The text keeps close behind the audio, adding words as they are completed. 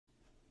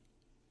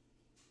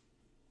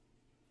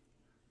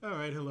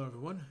Alright, hello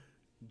everyone.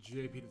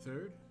 JP the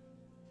Third,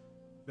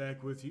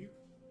 back with you.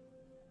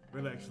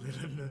 Well, actually,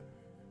 let the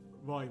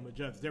volume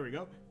adjust. There we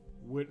go.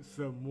 With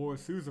some more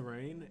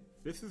Suzerain.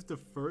 This is the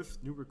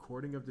first new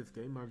recording of this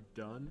game I've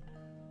done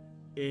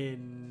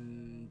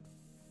in...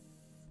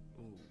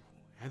 Ooh,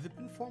 has it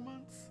been 4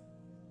 months?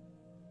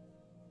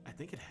 I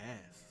think it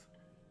has.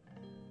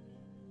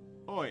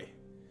 Oi!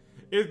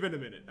 It's been a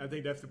minute. I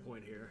think that's the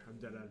point here I'm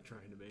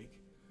trying to make.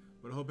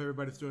 But I hope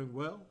everybody's doing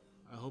well.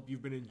 I hope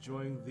you've been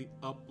enjoying the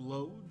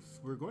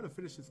uploads. We're going to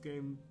finish this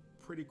game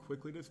pretty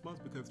quickly this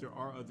month because there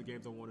are other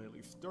games I want to at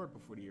least start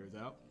before the year is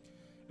out.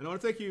 And I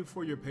want to thank you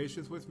for your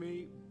patience with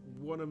me.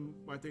 One of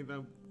my things I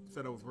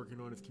said I was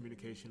working on is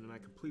communication, and I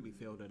completely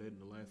failed at it in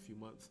the last few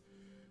months.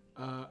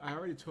 I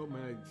already told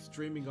my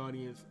streaming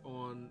audience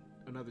on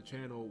another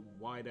channel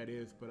why that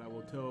is, but I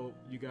will tell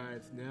you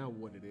guys now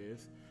what it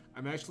is.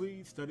 I'm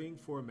actually studying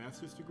for a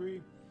master's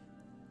degree,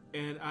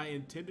 and I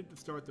intended to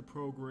start the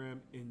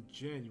program in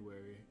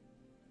January.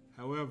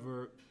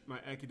 However, my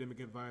academic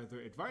advisor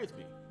advised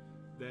me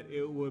that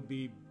it would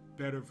be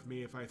better for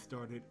me if I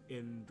started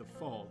in the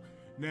fall.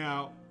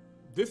 Now,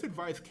 this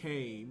advice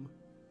came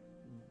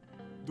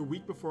the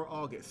week before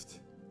August.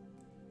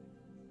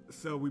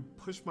 So we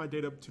pushed my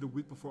date up to the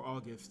week before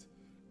August,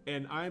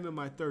 and I am in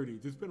my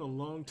 30s. It's been a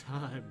long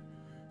time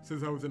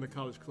since I was in a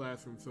college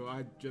classroom, so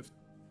I just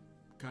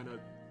kind of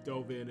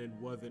dove in and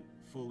wasn't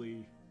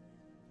fully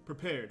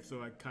prepared.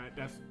 So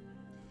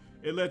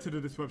it led to the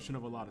disruption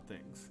of a lot of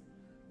things.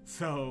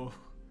 So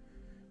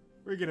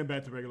we're getting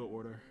back to regular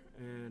order,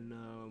 and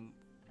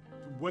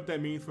what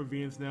that means for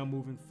VNs now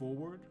moving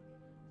forward,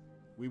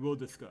 we will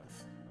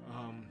discuss.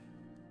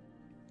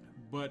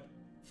 But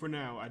for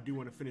now, I do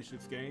want to finish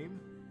this game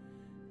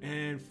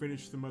and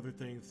finish some other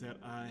things that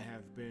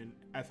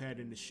I've had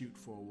in the shoot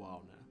for a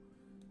while now.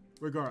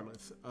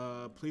 Regardless,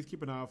 please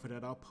keep an eye out for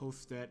that. I'll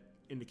post that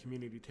in the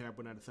community tab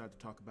when I decide to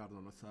talk about it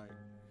on the site.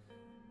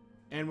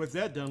 And with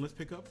that done, let's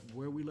pick up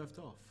where we left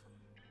off.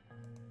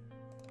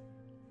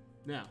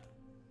 Now,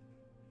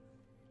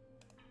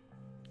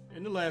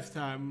 in the last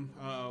time,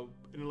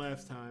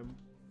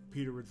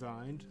 Peter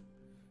resigned.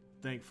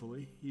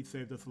 Thankfully, he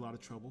saved us a lot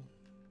of trouble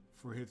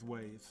for his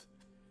ways,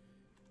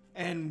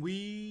 and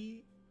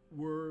we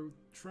were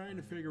trying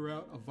to figure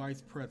out a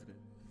vice president.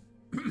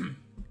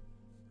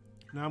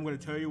 Now, I'm going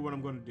to tell you what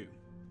I'm going to do.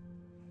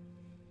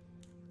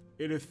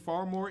 It is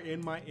far more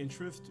in my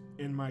interest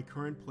in my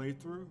current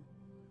playthrough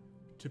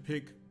to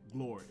pick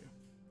Gloria,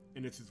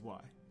 and this is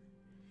why.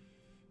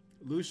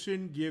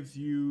 Lucian gives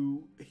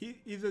you...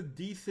 He's a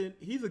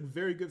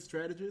very good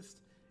strategist,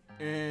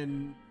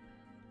 and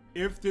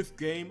if this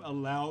game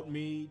allowed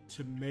me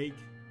to make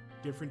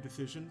different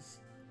decisions,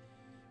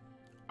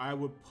 I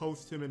would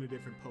post him in a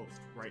different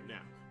post right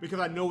now, because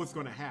I know what's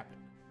going to happen.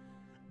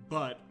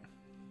 But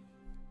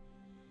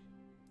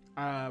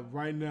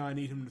right now I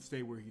need him to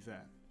stay where he's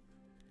at.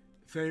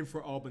 Same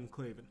for Alban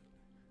Claven.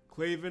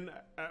 Claven,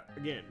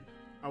 again,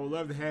 I would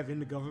love to have in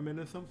the government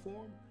in some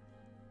form.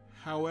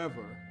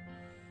 However,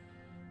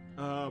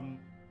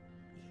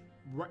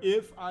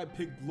 if I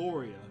pick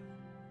Gloria,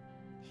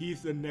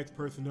 he's the next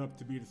person up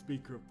to be the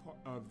Speaker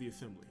of the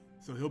Assembly.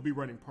 So he'll be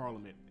running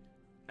Parliament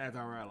as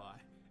our ally.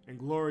 And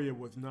Gloria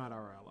was not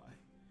our ally.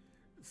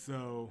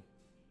 So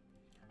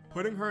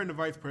putting her in the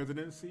Vice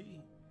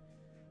Presidency,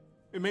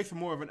 it makes her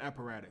more of an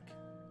apparatic.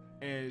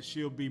 And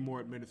she'll be more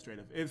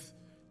administrative.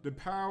 The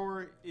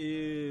power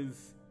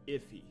is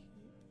iffy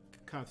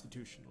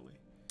constitutionally.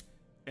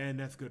 And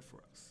that's good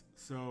for us.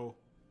 So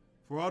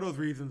for all those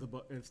reasons,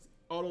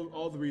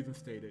 all the reasons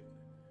stated,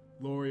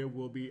 Gloria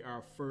will be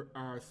our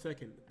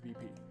second VP.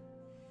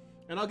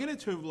 And I'll get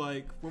into,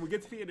 like, when we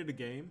get to the end of the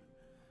game,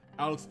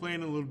 I'll explain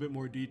in a little bit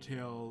more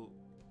detail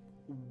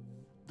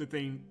the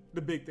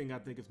big thing I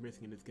think is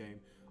missing in this game.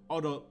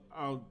 Although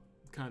I'll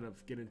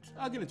get into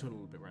it a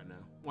little bit right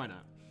now. Why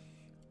not?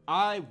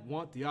 I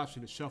want the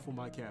option to shuffle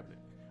my cabinet.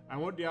 I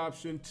want the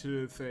option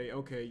to say,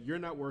 okay, you're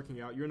not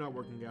working out,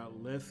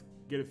 let's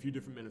get a few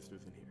different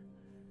ministers in here.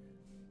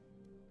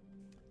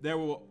 That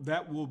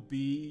will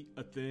be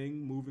a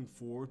thing moving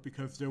forward,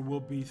 because there will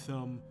be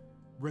some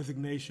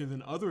resignations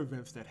and other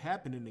events that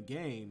happen in the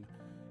game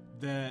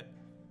that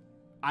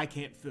I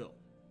can't fill.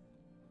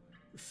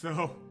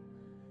 So,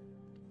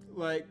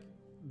 like,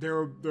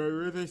 there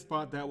is a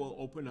spot that will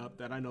open up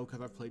that I know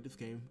because I've played this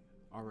game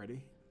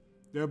already.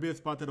 There will be a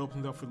spot that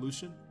opens up for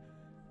Lucian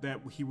that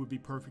he would be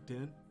perfect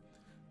in.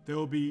 There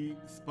will be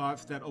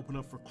spots that open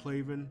up for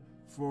Claven,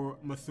 for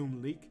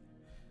Masum Leek,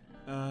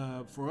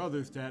 for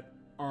others that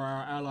are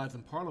our allies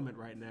in Parliament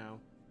right now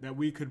that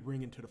we could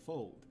bring into the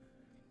fold.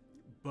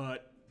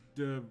 But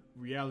the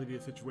reality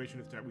of the situation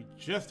is that we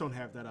just don't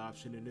have that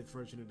option in this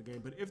version of the game.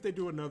 But if they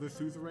do another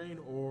Suzerain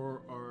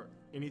or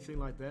anything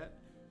like that,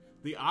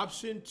 the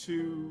option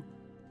to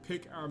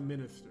pick our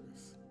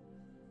ministers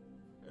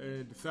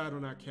and decide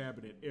on our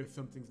cabinet if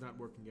something's not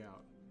working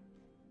out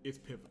is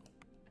pivotal.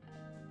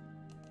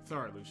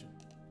 Sorry, Lucian.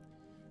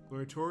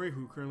 Gloria Tori,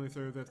 who currently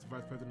serves as the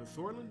Vice President of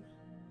Sordland,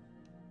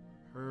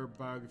 her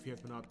biography has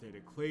been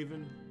updated.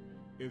 Claven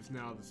is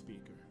now the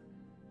Speaker.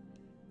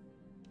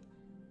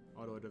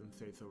 although it doesn't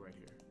say so right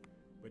here.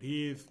 But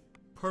he is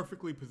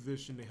perfectly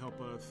positioned to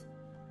help us,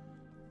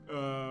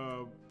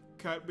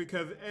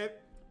 because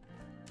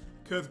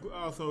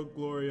also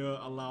Gloria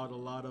allowed a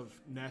lot of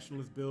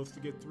nationalist bills to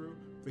get through,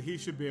 so he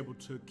should be able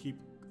to keep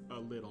a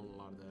lid on a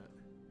lot of that.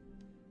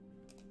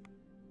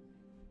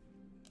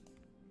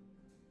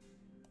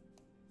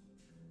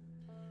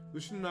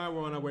 Lucian and I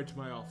were on our way to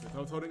my office. I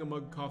was holding a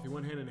mug of coffee in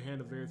one hand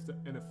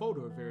and a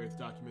folder of various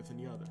documents in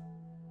the other.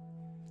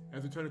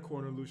 As we turned a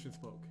corner, Lucian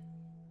spoke.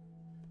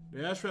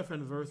 The Ashraf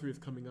anniversary is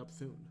coming up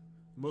soon,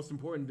 the most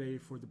important day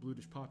for the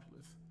Blutish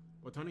populace.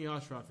 Otani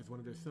Ashraf is one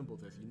of their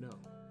symbols, as you know.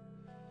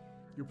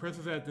 Your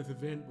presence at this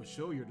event will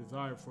show your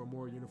desire for a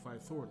more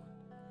unified Sordland.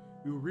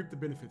 We will reap the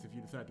benefits if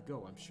you decide to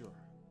go, I'm sure.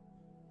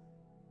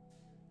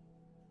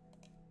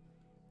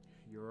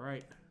 You're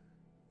right.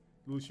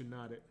 Lucian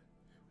nodded.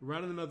 We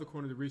rounded another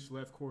corner to reach the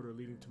last corridor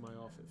leading to my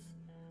office.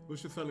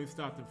 Lucian suddenly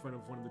stopped in front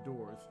of one of the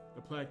doors.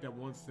 The plaque that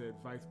once said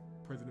Vice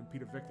President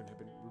Peter Vector had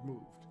been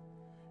removed.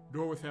 The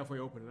door was halfway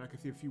open, and I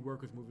could see a few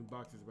workers moving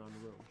boxes around the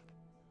room.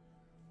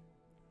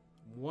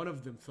 One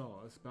of them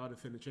saw us, bowed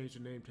his head and changed the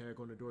name tag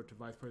on the door to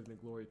Vice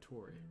President Gloria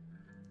Torre.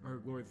 I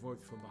heard Gloria's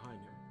voice from behind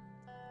him.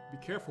 Be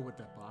careful with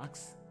that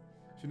box.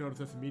 She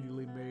noticed us,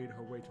 immediately made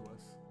her way to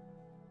us.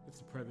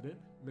 Mr. President,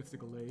 Mr.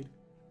 Gallade.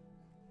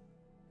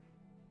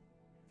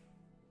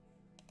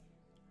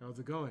 How's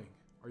it going?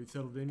 Are you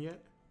settled in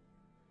yet?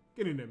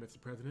 Getting there,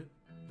 Mr. President.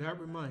 That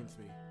reminds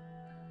me.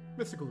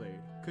 Mr.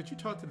 Gallade, could you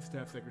talk to the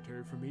staff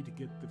secretary for me to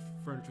get the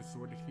furniture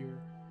sorted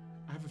here?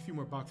 I have a few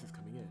more boxes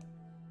coming in.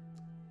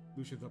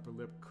 Lucian's upper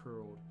lip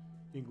curled.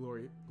 He and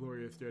Gloria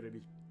stared at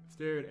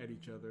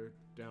each other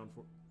down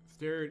for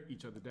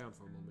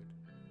a moment.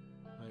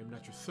 I am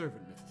not your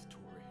servant, Mrs.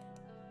 Torre.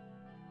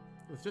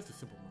 It was just a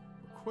simple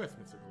request,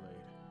 Mr.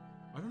 Gallade.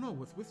 I don't know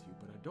what's with you,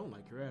 but I don't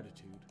like your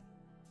attitude.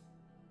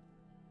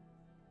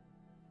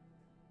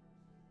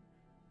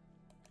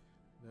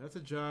 That's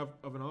the job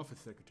of an office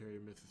secretary,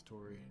 Mrs.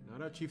 Torre,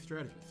 not our chief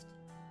strategist.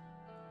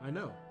 I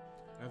know.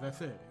 As I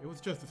said, it was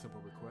just a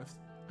simple request.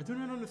 I do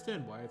not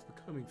understand why it's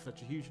becoming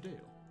such a huge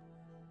deal.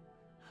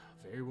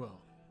 Very well.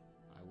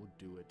 I will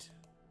do it.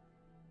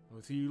 I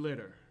will see you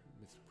later,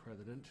 Mr.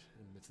 President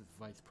and Mrs.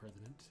 Vice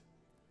President.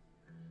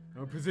 I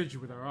will present you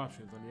with our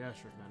options on the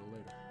Ashraf matter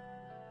later.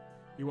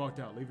 He walked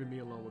out, leaving me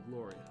alone with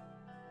Gloria.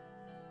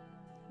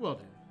 Well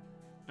then,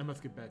 I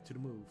must get back to the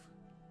move.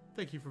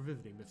 Thank you for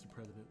visiting, Mr.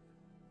 President.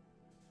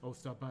 I'll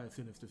stop by as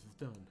soon as this is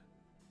done.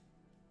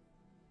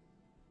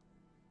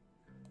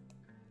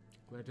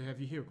 Glad to have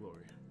you here,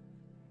 Gloria.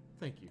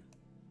 Thank you.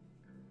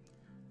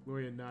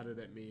 Gloria nodded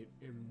at me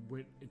and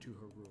went into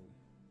her room.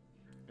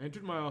 I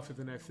entered my office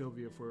and asked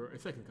Sylvia for a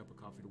second cup of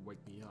coffee to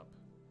wake me up.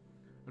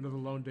 Another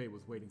long day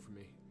was waiting for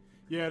me.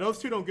 Yeah, those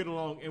two don't get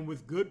along, and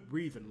with good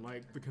reason.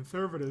 Like, the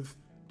conservatives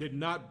did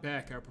not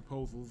back our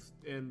proposals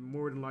and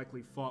more than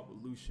likely fought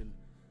with Lucian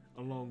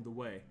along the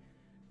way.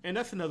 And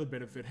that's another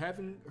benefit.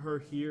 Having her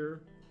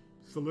here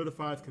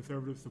solidifies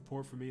conservative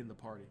support for me in the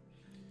party.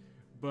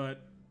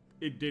 But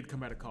it did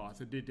come at a cost.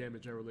 It did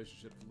damage our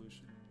relationship with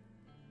Lucian.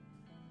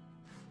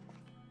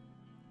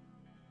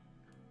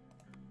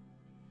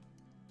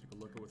 Take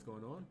a look at what's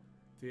going on.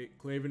 See,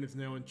 Clavin is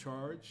now in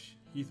charge.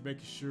 He's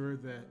making sure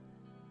that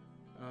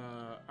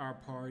our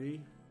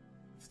party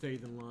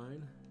stays in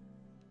line.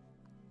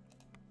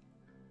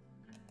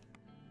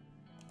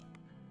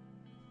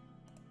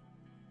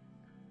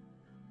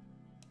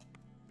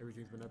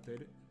 Everything's been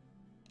updated.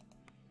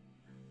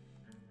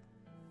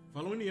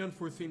 Following the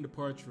unforeseen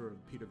departure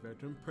of Peter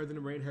Vector,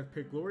 President Rayne has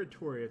picked Gloria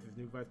Torre as his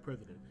new vice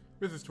president.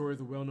 Mrs. Torre is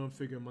a well-known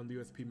figure among the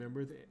USP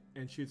members,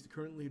 and she is the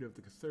current leader of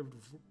the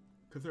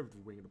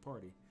conservative wing of the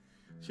party.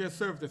 She has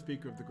served as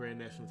Speaker of the Grand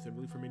National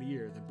Assembly for many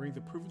years and brings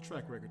a proven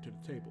track record to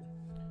the table.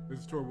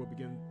 Mrs. Torre will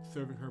begin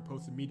serving her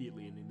post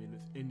immediately in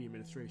the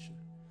administration.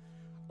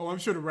 Oh, I'm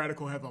sure the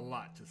radical has a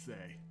lot to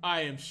say.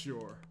 I am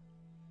sure.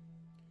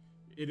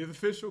 It is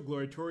official,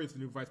 Gloria Torre is the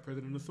new vice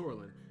president of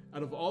Sordland.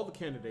 Out of all the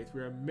candidates,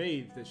 we are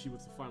amazed that she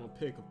was the final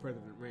pick of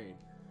President Rayne.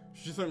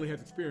 She certainly has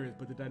experience,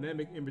 but the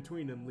dynamic in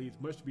between them leaves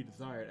much to be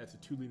desired as the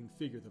two leading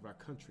figures of our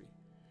country.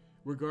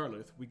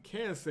 Regardless, we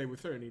can say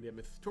with certainty that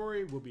Mrs.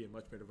 Torre will be a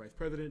much better vice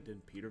president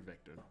than Peter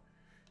Vector.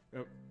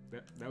 Oh,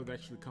 that was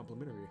actually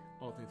complimentary,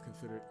 all things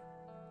considered.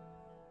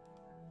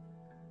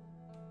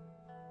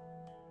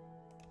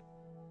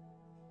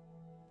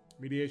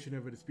 Mediation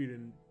of a dispute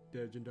in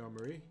the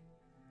gendarmerie.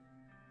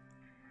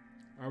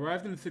 I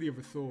arrived in the city of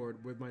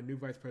Asord with my new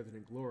vice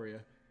president,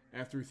 Gloria,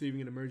 after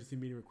receiving an emergency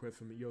meeting request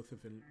from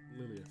Joseph and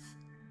Lilius.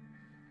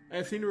 I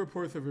had seen the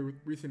reports of a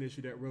recent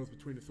issue that arose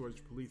between the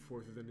Swedish police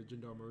forces and the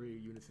gendarmerie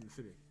units in the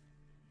city.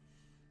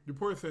 The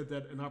report said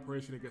that an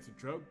operation against a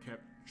drug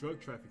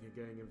trafficking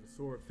gang in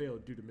Asord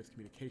failed due to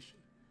miscommunication.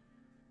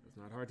 It was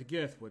not hard to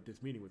guess what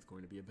this meeting was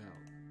going to be about.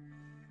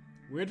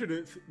 We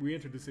entered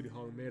the city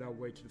hall and made our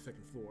way to the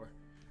second floor.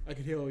 I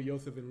could hear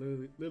Joseph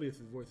and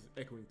Lilius' voices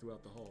echoing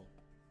throughout the hall.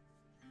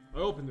 I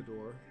opened the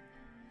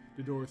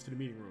doors to the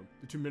meeting room.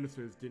 The two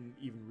ministers didn't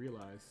even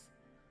realize.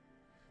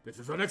 This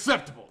is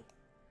unacceptable!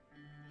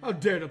 How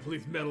dare the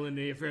police meddle in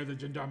the affairs of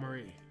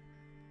gendarmerie?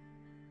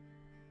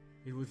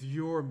 It was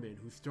your men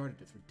who started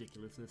this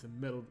ridiculousness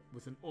and meddled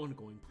with an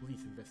ongoing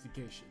police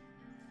investigation.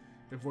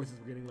 Their voices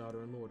were getting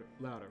louder and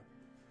louder.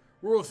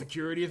 Rural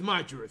security is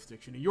my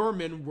jurisdiction, and your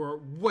men were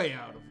way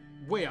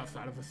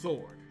outside of the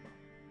sword.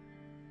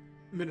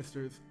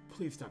 Ministers,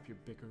 please stop your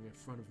bickering in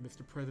front of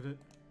Mr. President.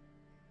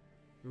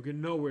 You'll get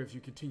nowhere if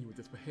you continue with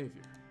this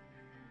behavior.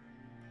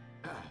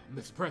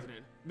 Mr.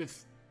 President,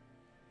 Miss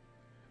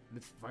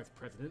Vice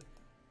President.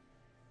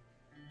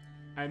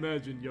 I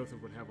imagined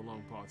Joseph would have a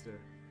long pause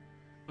there.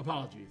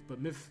 Apologies, but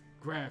Miss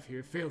Graff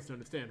here fails to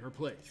understand her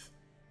place.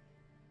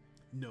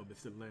 No,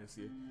 Mr.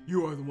 Lancier,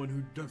 you are the one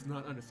who does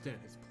not understand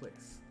his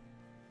place.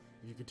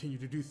 If you continue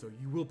to do so,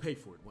 you will pay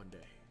for it one day.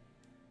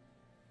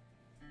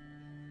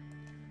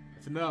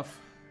 That's enough.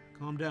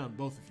 Calm down,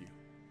 both of you.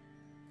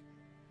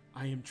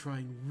 I am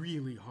trying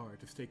really hard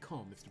to stay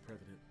calm, Mr.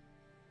 President.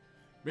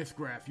 Miss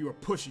Graff, you are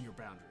pushing your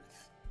boundaries.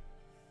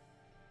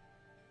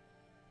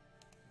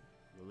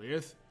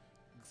 Lilius,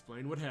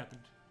 explain what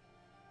happened.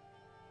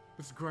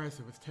 Mr.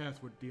 Greiser was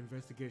tasked with the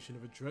investigation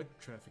of a drug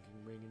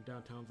trafficking ring in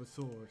downtown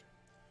Sword.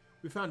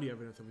 We found the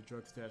evidence of a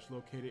drug stash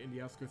located in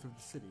the outskirts of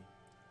the city.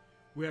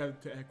 We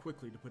had to act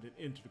quickly to put an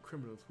end to the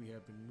criminals we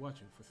have been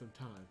watching for some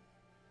time.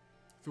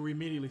 So we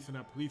immediately sent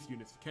out police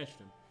units to catch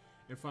them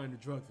and find the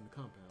drugs in the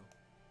compound.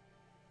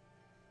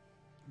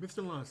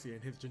 Mr. Lancier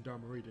and his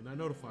gendarmerie did not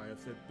notify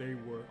us that they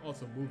were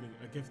also moving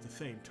against the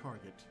same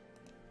target.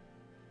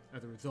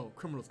 As a result,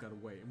 criminals got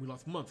away and we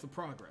lost months of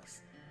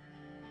progress.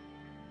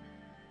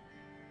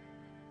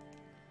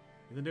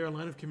 Isn't there a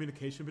line of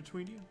communication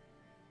between you?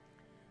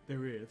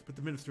 There is, but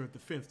the Minister of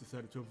Defense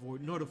decided to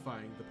avoid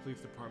notifying the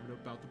police department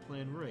about the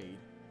planned raid.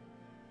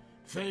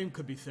 The same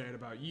could be said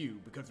about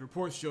you, because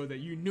reports show that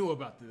you knew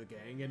about the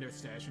gang and their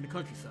stash in the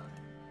countryside.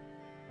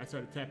 I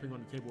started tapping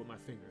on the table with my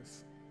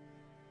fingers.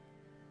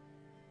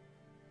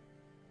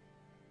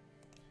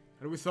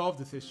 How do we solve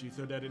this issue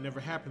so that it never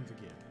happens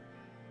again?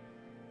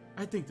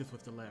 I think this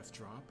was the last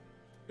drop.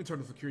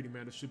 Internal security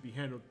matters should be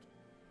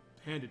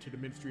handed to the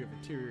Ministry of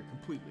Interior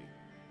completely.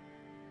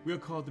 We are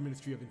called the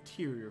Ministry of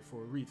Interior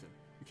for a reason.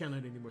 We can't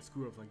let any more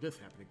screw-ups like this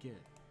happen again.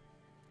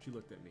 She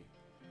looked at me.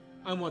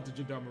 I want the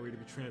gendarmerie to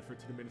be transferred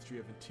to the Ministry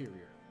of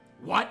Interior.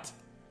 What?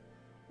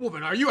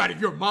 Woman, are you out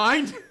of your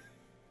mind?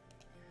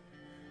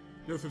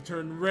 Joseph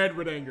turned red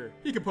with anger.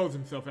 He composed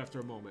himself after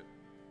a moment.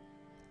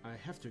 I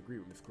have to agree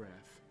with Miss Graff.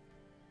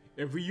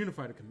 If we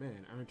unify the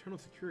command, our internal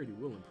security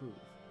will improve.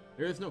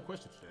 There is no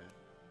question to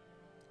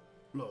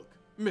that. Look,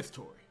 Miss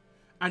Tory,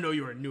 I know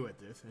you are new at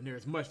this, and there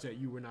is much that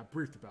you were not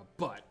briefed about,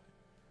 but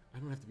I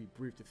don't have to be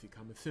briefed to see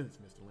common sense,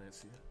 Mr.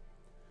 Lancier.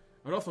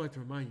 I'd also like to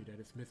remind you that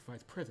it's Miss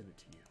Vice President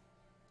to you.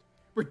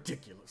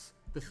 Ridiculous.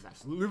 This is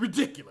absolutely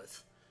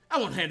ridiculous. I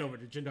won't hand over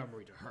the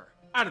gendarmerie to her.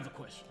 Out of the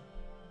question.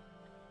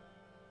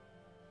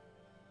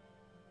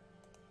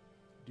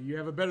 Do you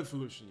have a better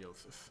solution,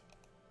 Joseph?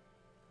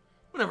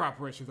 Whenever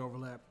operations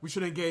overlap, we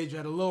should engage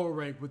at a lower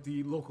rank with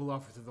the local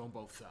officers on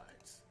both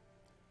sides.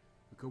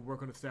 We could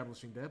work on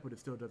establishing that, but it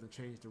still doesn't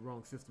change the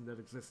wrong system that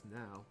exists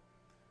now.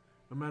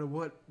 No matter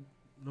what,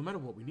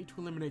 we need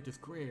to eliminate this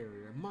gray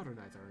area and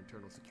modernize our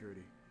internal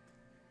security.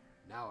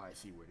 Now I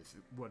see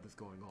what is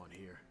going on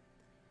here.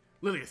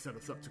 Lilia set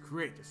us up to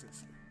create this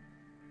incident.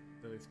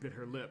 Lilia bit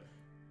her lip.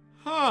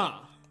 Huh!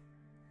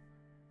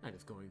 That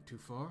is going too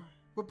far.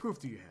 What proof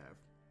do you have?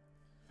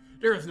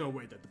 There is no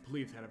way that the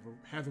police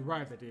has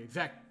arrived at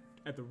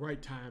the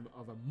right time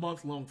of a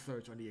month-long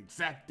search on the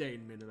exact day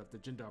and minute of the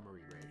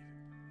gendarmerie raid.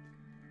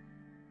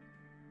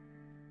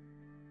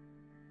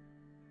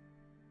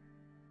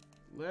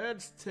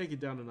 Let's take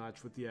it down a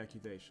notch with the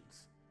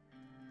accusations.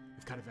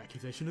 This kind of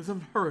accusation is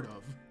unheard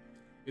of.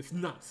 It's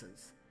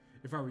nonsense.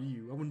 If I were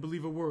you, I wouldn't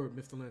believe a word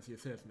Mr. Lancier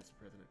says, Mr.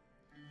 President.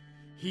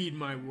 Heed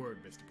my word,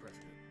 Mr.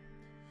 President.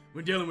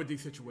 When dealing with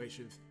these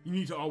situations, you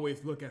need to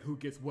always look at who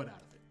gets what out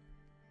of it.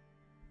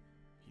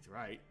 He's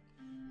right.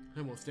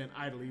 I won't stand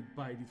idly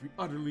by these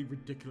utterly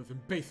ridiculous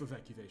and baseless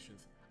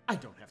accusations. I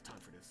don't have time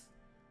for this.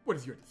 What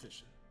is your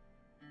decision?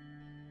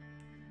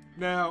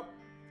 Now,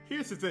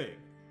 here's the thing.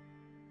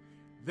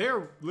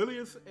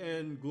 Lilius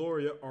and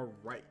Gloria are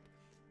right.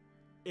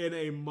 In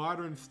a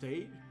modern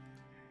state,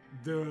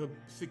 the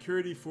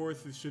security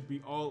forces should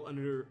be all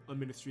under a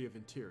Ministry of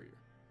Interior.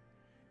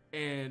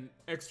 And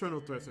external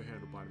threats are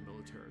handled by the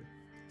military.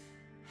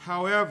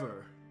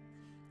 However,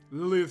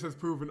 Lilius has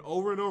proven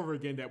over and over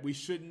again that we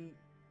shouldn't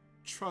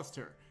trust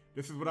her.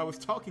 This is what I was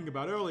talking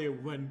about earlier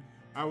when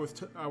I was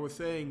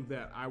saying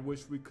that I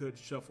wish we could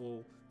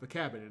shuffle the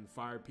cabinet and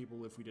fire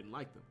people if we didn't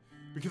like them.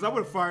 Because I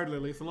would have fired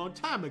Lilius a long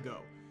time ago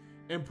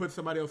and put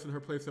somebody else in her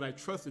place that I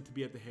trusted to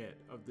be at the head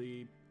of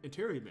the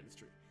Interior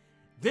Ministry.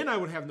 Then I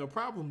would have no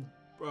problem.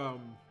 I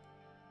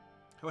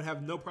would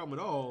have no problem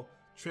at all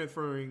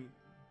transferring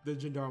the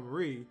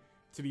gendarmerie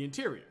to the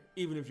Interior,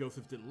 even if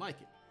Joseph didn't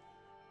like it.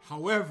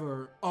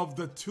 However, of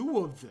the two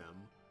of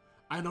them,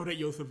 I know that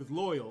Joseph is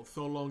loyal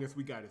so long as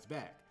we got his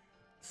back.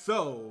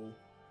 So,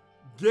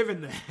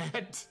 given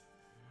that,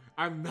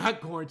 I'm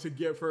not going to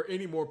give her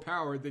any more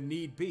power than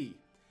need be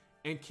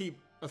and keep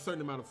a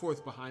certain amount of force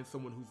behind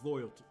someone who's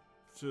loyal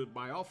to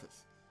my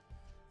office.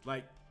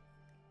 Like,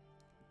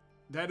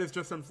 that is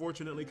just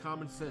unfortunately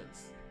common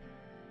sense.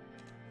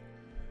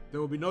 There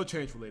will be no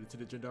change related to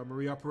the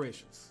gendarmerie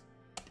operations.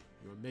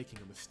 You are making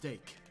a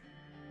mistake.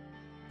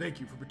 Thank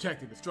you for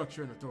protecting the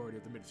structure and authority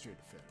of the Ministry of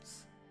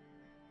Defense.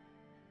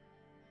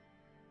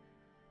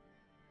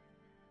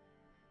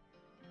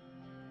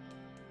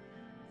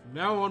 From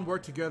now on,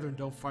 work together and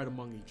don't fight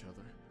among each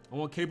other. I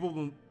want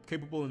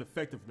capable and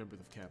effective members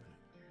of cabinet.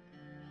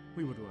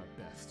 We will do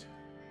our best.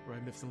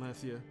 Right, Miss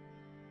Lancia?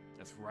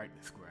 That's right,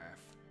 Miss Graff.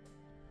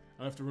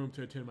 I left the room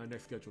to attend my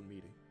next scheduled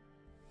meeting.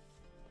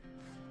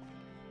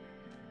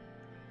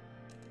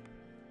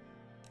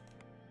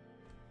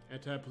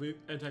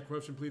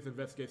 Anti-corruption police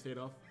investigate state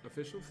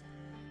officials.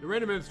 The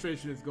Rayne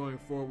administration is going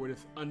forward with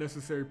its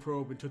unnecessary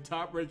probe into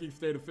top-ranking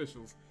state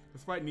officials,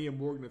 despite Nia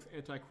Morgan's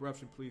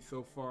anti-corruption police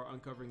so far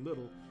uncovering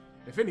little,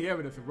 if any,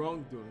 evidence of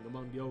wrongdoing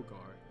among the old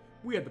guard.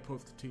 We at the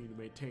Post continue to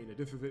maintain that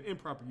this is an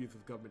improper use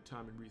of government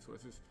time and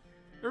resources,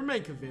 and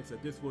remain convinced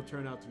that this will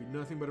turn out to be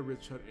nothing but a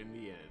witch hunt in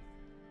the end.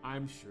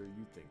 I'm sure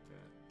you think that.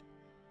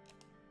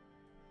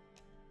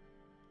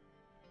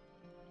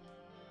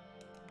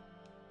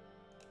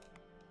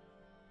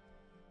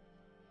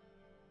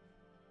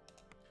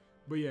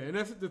 But yeah, and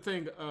that's the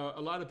thing, a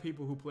lot of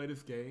people who play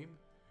this game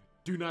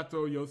do not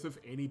throw Yosef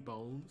any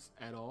bones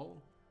at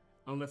all,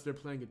 unless they're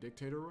playing a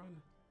dictator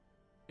run.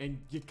 And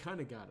you kind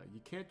of gotta.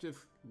 You can't just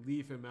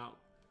leave him out.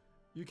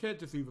 You can't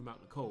just leave him out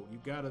in the cold. You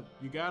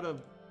gotta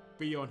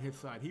be on his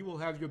side. He will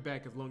have your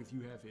back as long as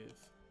you have his.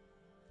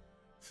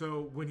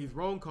 So when he's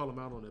wrong, call him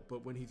out on it.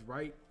 But when he's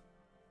right,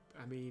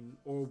 I mean,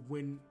 or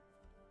when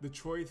the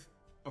choice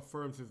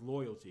affirms his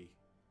loyalty,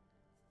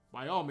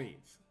 by all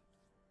means.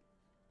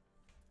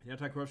 The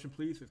anti-corruption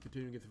police is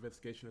continuing its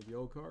investigation of the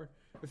old guard.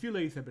 A few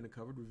ladies have been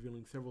uncovered,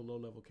 revealing several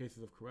low-level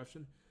cases of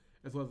corruption,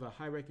 as well as a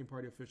high-ranking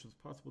party official's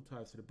possible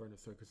ties to the Burner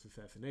Circus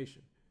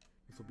assassination.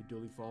 This will be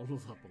duly followed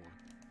up on.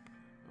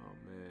 Oh,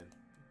 man.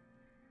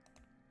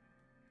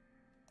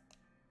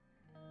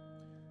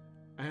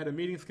 I had a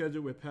meeting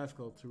scheduled with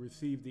Pascal to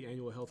receive the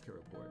annual healthcare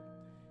report.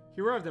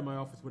 He arrived at my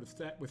office with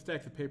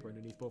stacks of paper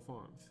underneath both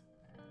arms.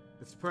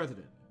 Mr.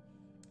 President.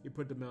 He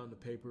put them out on the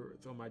paper.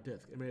 It's on my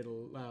desk. It made a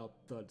loud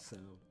thud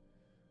sound.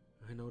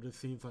 I know this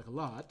seems like a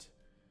lot.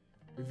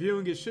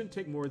 Reviewing it shouldn't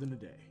take more than a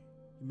day.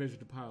 He measured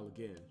the pile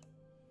again.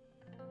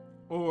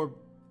 Or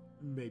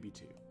maybe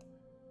two.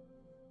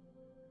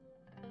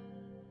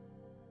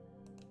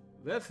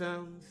 That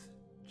sounds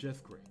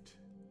just great.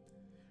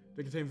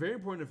 They contain very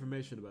important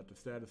information about the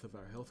status of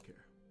our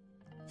healthcare.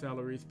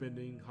 Salary,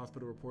 spending,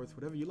 hospital reports,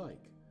 whatever you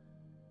like.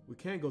 We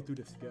can go through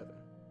this together.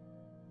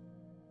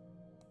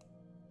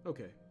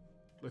 Okay,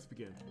 let's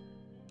begin.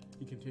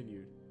 He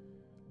continued.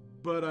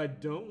 But I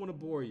don't want to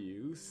bore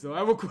you, so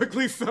I will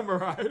quickly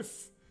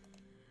summarize.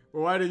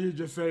 Well, why didn't you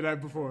just say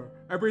that before?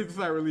 I breathed a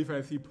sigh of relief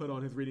as he put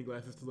on his reading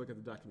glasses to look at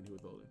the document he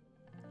was holding.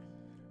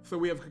 So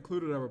we have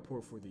concluded our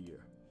report for the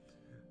year.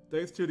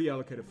 Thanks to the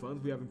allocated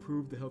funds, we have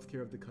improved the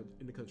healthcare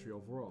in the country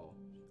overall.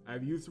 I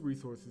have used the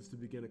resources to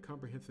begin a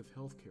comprehensive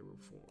healthcare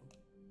reform.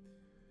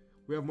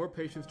 We have more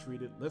patients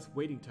treated, less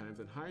waiting times,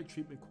 and higher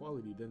treatment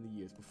quality than the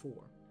years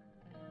before.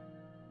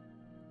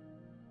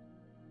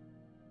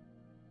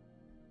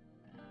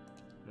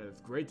 That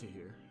is great to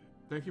hear.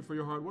 Thank you for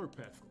your hard work,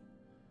 Pascal.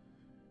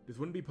 This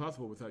wouldn't be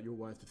possible without your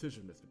wise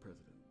decision, Mr.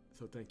 President,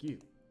 so thank you.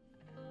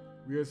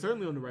 We are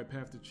certainly on the right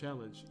path to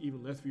challenge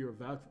even less viewer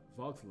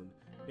Volksland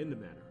in the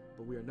matter,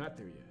 but we are not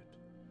there yet.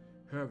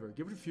 However,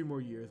 give it a few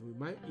more years and we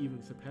might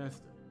even surpass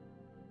them.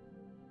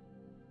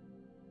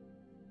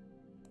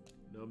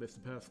 No,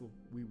 Mr. Pascal,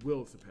 we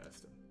will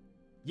surpass them.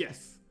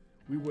 Yes,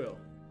 we will.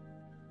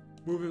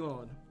 Moving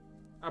on.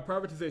 Our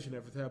privatization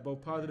efforts have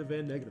both positive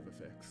and negative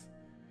effects.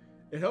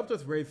 It helped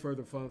us raise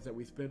further funds that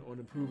we spent on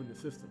improving the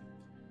system.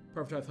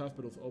 Privatized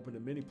hospitals open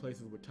in many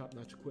places with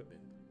top-notch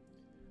equipment.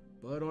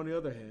 But on the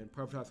other hand,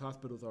 privatized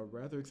hospitals are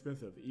rather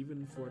expensive,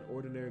 even for an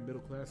ordinary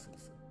middle-class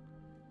citizen.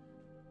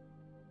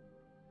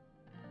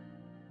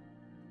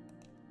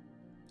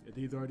 And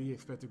these are the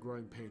expected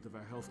growing pains of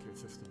our healthcare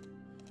system.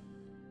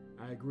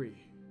 I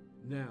agree.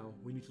 Now,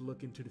 we need to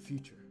look into the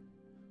future.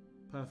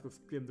 Pascal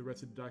skimmed the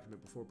rest of the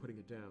document before putting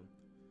it down.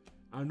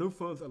 Our new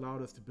funds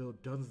allowed us to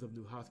build dozens of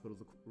new hospitals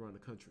around the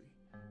country.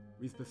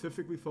 We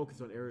specifically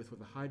focused on areas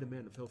with a high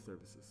demand of health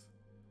services.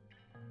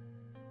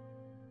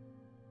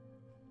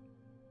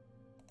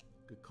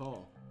 Good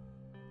call.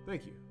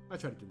 Thank you. I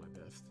try to do my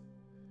best.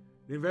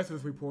 The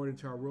investments we poured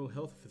into our rural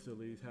health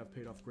facilities have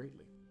paid off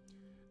greatly.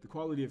 The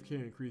quality of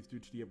care increased due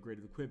to the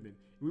upgraded equipment,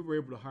 and we were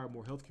able to hire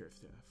more healthcare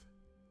staff.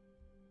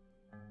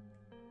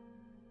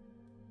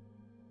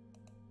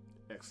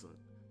 Excellent.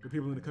 The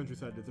people in the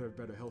countryside deserve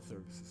better health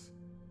services.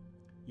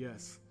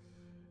 Yes,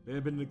 they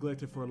have been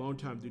neglected for a long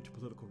time due to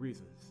political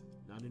reasons.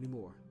 Not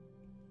anymore.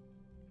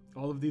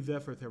 All of these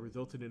efforts have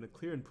resulted in a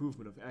clear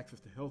improvement of access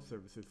to health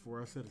services for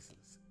our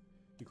citizens.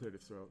 He cleared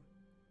his throat.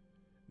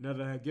 Now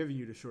that I have given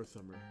you the short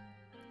summary,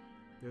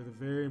 there's a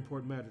very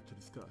important matter to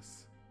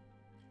discuss.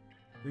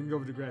 Leaning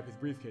over to grab his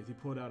briefcase, he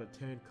pulled out a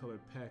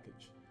tan-colored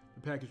package.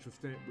 The package was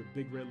stamped with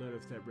big red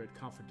letters that read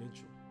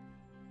confidential.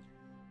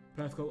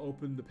 Pascal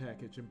opened the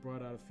package and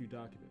brought out a few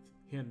documents.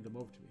 He handed them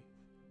over to me.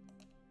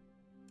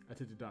 I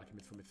took the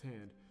documents from his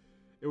hand.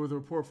 It was a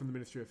report from the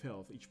Ministry of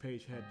Health. Each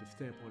page had the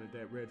stamp on it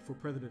that read, "For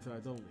President's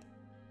Eyes Only."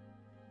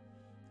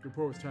 The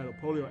report was titled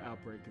 "Polio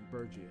Outbreak in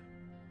Bergia."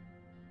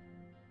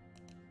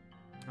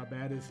 How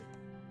bad is it?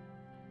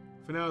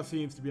 For now, it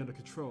seems to be under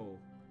control.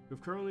 We've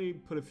currently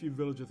put a few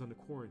villages under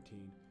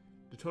quarantine.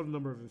 The total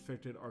number of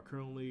infected are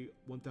currently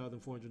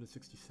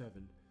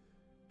 1,467.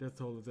 Death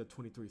toll is at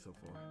 23 so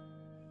far.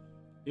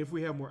 If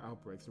we have more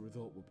outbreaks, the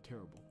result will be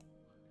terrible.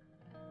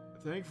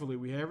 Thankfully,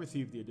 we have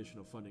received the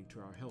additional funding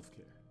to our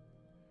healthcare.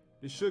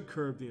 This should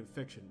curb the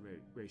infection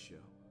ratio,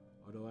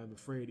 although I'm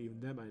afraid even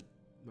that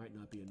might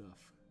not be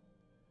enough.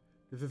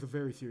 This is a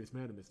very serious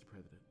matter, Mr.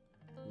 President.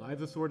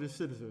 Lives of Sordland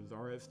citizens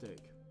are at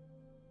stake.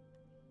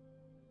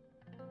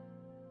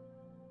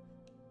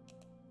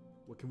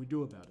 What can we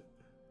do about it?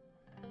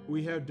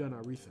 We have done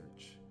our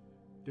research.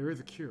 There is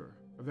a cure.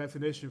 A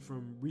vaccination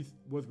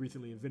was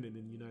recently invented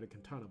in United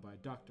Cantana by a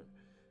doctor,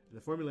 and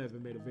the formula has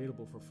been made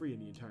available for free in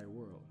the entire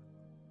world.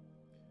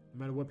 No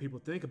matter what people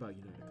think about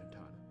United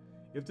Cantana,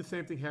 if the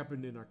same thing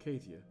happened in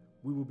Arcadia,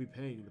 we will be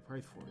paying the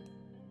price for it.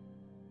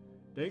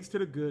 Thanks to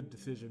the good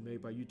decision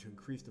made by you to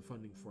increase the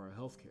funding for our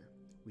healthcare,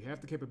 we have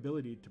the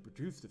capability to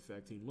produce this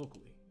vaccine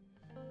locally.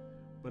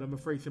 But I'm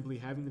afraid simply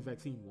having the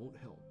vaccine won't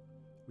help.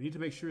 We need to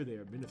make sure they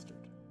are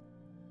administered.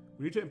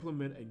 We need to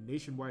implement a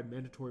nationwide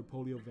mandatory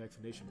polio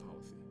vaccination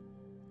policy.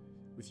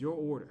 With your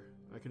order,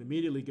 I can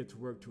immediately get to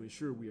work to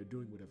ensure we are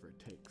doing whatever it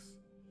takes.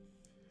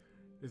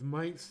 This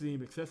might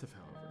seem excessive,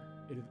 however.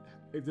 It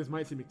is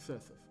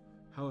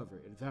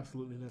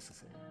absolutely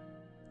necessary.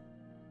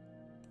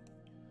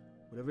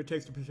 Whatever it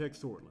takes to protect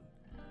Sordland,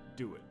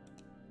 do it.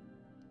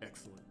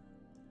 Excellent.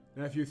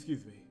 Now, if you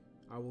excuse me,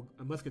 I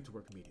must get to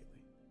work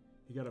immediately.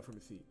 He got up from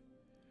his seat.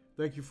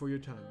 Thank you for your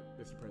time,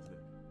 Mr.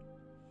 President.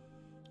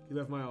 He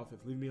left my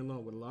office, leaving me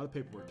alone with a lot of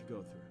paperwork to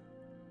go through.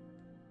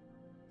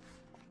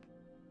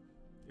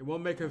 It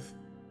won't make us...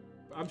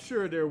 I'm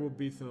sure there will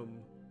be some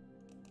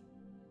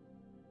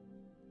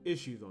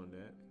issues on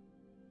that.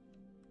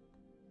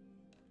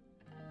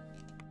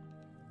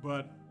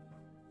 But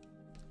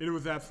it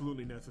was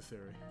absolutely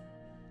necessary.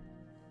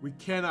 We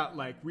cannot,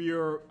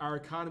 our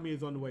economy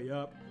is on the way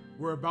up.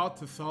 We're about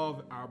to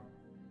solve our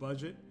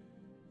budget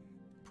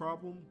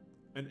problem.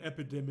 An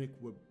epidemic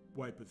would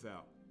wipe us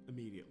out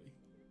immediately.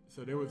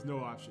 So there was no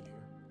option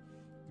here.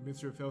 The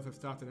Ministry of Health has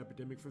stopped an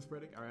epidemic from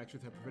spreading. Our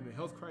actions have prevented a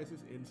health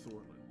crisis in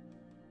Sordland.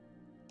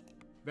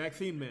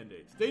 Vaccine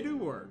mandates. They do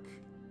work.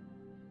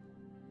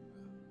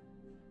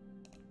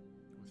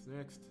 What's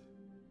next?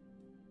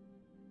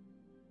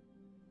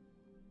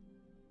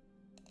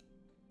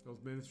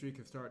 Those ministry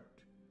can start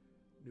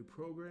new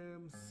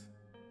programs.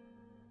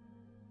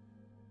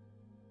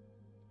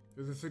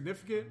 There's a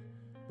significant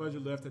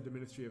budget left at the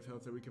Ministry of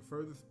Health that we can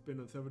further spend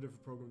on several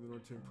different programs in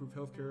order to improve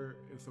healthcare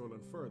in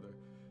Sordland further.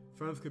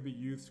 Funds could be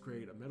used to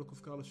create a medical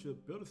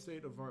scholarship, build a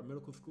state-of-the-art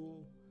medical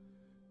school,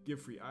 give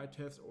free eye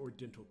tests, or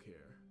dental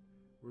care.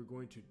 We're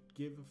going to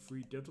give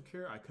free dental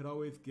care. I could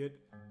always get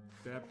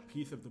that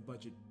piece of the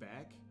budget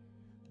back,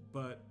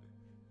 but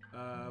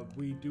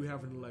we do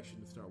have an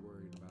election to start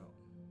worrying about.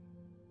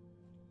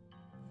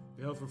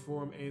 The health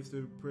reform aims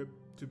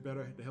to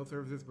better the health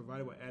services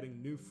provided by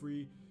adding new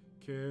free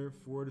care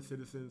for the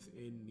citizens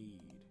in need.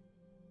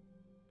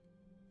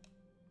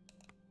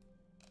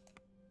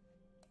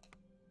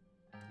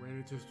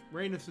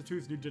 Rayne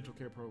Institute's new dental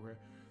care program.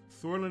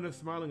 Sordland is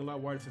smiling a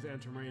lot wider since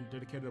Anton Rayne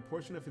dedicated a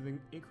portion of his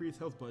increased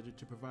health budget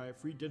to provide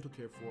free dental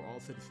care for all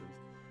citizens.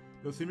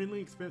 Though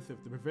seemingly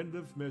expensive, the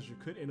preventative measure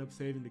could end up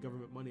saving the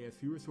government money as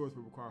fewer sores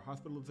would require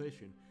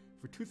hospitalization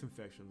for tooth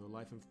infections or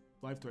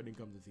life-threatening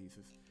gum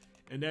diseases.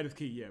 And that is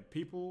key. Yeah,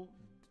 people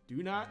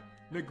do not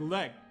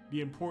neglect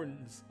the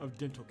importance of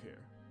dental care.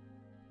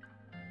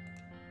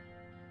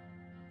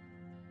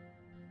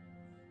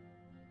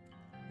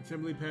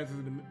 Assembly passes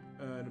an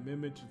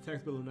amendment to the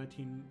tax bill of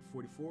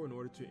 1944 in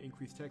order to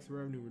increase tax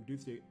revenue and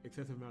reduce the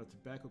excessive amount of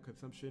tobacco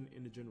consumption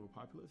in the general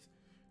populace.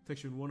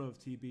 Section 1 of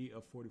TB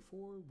of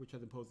 44, which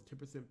has imposed a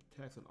 10%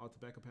 tax on all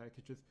tobacco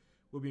packages,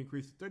 will be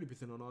increased to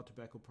 30% on all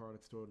tobacco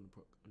products stored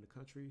in the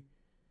country.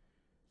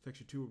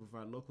 Section 2 will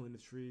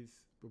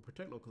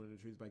protect local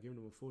industries by giving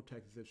them a full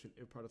tax exemption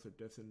if products are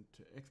destined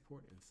to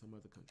export in some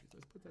other countries.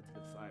 Let's put that to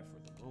the side for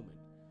the moment.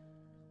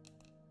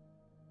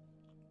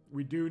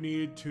 We do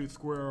need to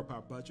square up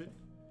our budget.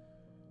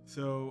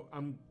 So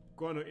I'm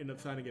going to end up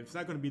signing it. It's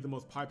not going to be the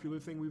most popular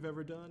thing we've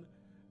ever done,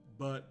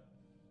 but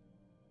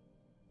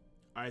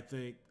I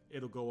think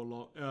it'll go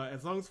along.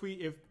 As long as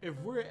if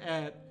we're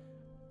at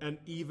an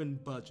even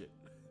budget,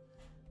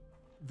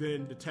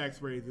 then the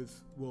tax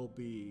raises will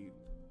be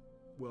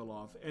well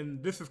off.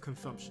 And this is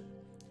consumption.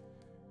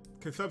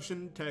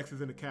 Consumption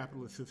taxes in the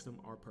capitalist system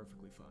are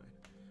perfectly fine.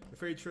 The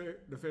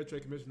Fair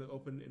Trade Commission has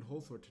opened in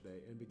Holsworth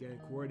today and began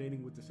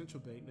coordinating with the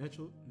Central Bank,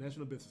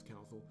 National Business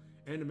Council,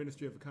 and the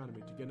Ministry of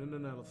Economy to get an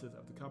analysis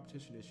of the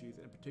competition issues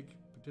and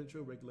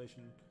potential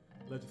regulation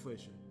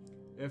legislation.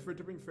 The effort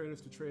to bring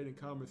fairness to trade and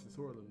commerce in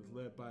Sordland was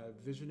led by a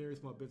visionary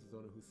small business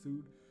owner who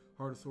sued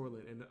Heart of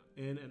Sordland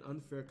in an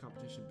unfair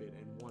competition bid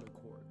and won in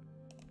court.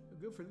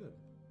 Good for them.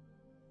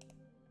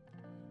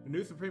 The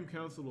new Supreme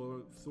Council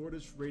of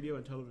Swordish Radio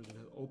and Television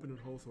has opened in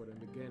Wholesword and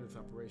began its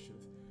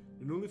operations.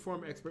 The newly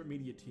formed expert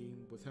media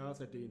team was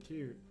housed at the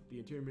Interior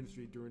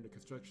Ministry during the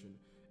construction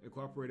and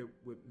cooperated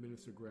with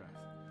Minister Graff.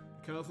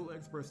 The council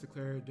experts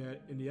declared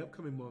that in the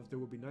upcoming months there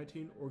will be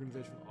 19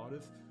 organizational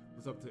audits,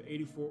 with up to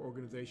 84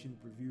 organizations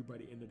reviewed by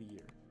the end of the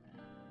year.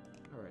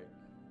 All right.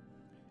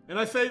 And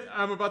I say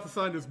I'm about to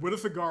sign this with a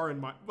cigar in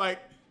my... Like,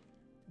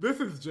 this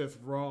is just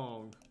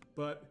wrong,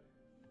 but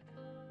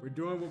we're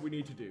doing what we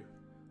need to do.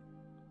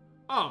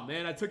 Oh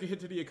man, I took a hit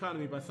to the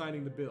economy by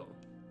signing the bill.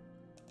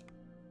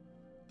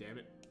 Damn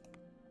it.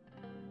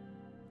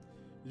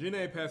 The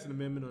GNA passed an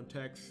amendment on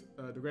tax.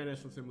 The Grand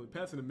National Assembly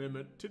passed an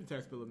amendment to the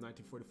tax bill of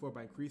 1944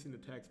 by increasing the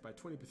tax by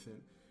 20%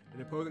 and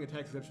imposing a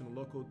tax exemption on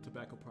local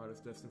tobacco products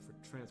destined for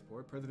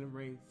transport. President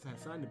Rayne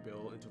has signed the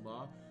bill into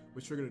law,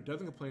 which triggered a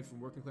dozen complaints from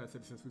working-class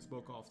citizens who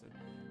smoke often.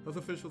 Health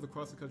officials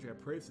across the country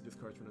have praised the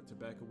discouragement of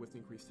tobacco with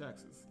increased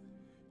taxes.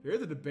 There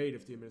is a debate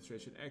if the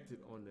administration acted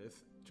on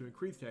this to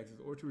increase taxes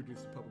or to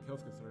reduce the public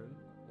health concern,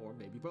 or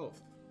maybe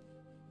both.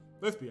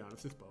 Let's be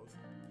honest, it's both.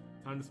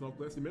 Time to smoke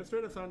less. The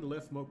administrator signed the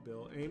Less Smoke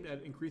bill aimed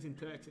at increasing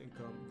tax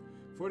income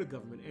for the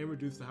government and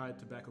reduce the high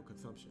tobacco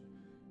consumption.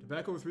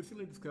 Tobacco was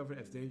recently discovered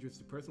as dangerous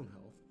to personal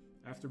health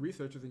after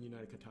researchers in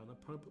United Katana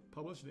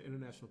published an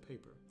international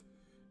paper.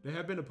 There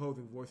have been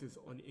opposing voices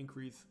on the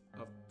increase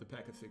of the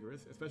pack of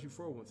cigarettes, especially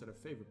for ones that are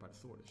favored by the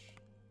Swordish.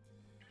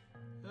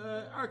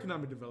 Our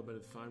economic development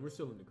is fine. We're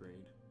still in the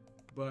green.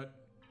 But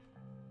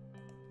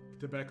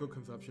tobacco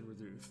consumption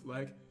reduced.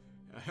 Like,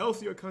 a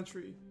healthier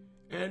country,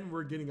 and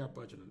we're getting our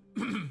budget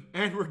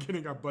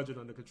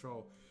under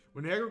control.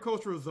 When the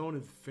agricultural zone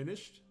is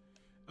finished,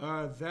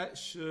 that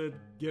should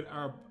get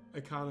our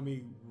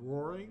economy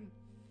roaring,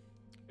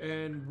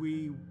 and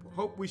we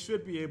hope we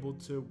should be able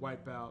to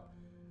wipe out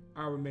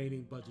our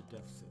remaining budget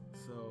deficit.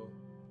 So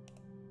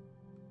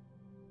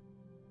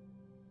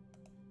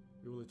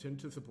we will attend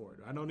to support.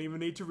 I don't even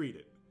need to read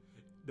it.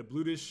 The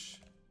Blutish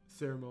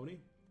ceremony.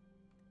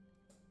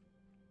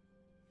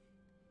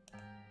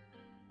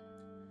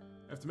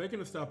 After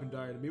making a stop in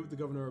Dyer to meet with the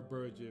governor of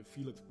Berge,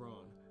 Felix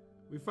Braun,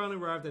 we finally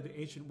arrived at the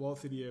ancient walled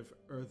city of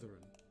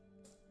Suzerain.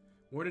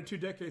 More than 2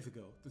 decades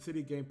ago, the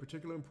city gained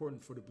particular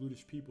importance for the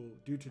Blutish people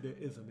due to the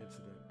Ism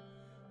incident,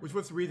 which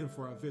was the reason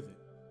for our visit.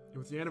 It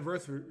was the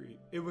anniversary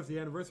of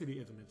the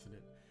Ism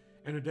incident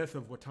and the death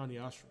of Watani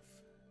Ashraf,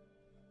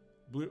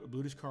 a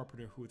Blutish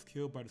carpenter who was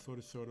killed by the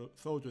Sordid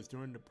soldiers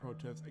during the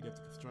protests against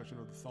the construction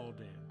of the Sol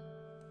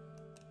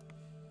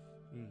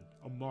Dam.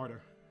 A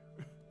martyr.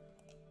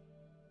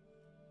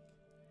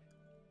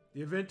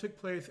 The event took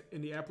place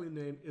in the aptly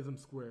named Ism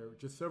Square,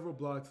 just several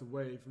blocks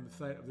away from the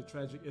site of the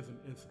tragic Ism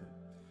incident,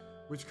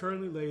 which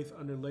currently lays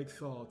under Lake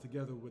Saul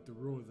together with the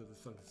ruins of the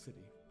sunken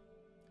city.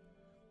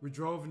 We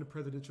drove into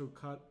presidential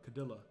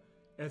Cadilla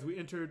as we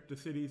entered the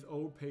city's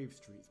old paved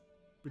streets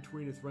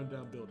between its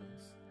rundown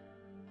buildings.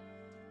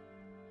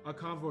 Our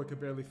convoy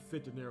could barely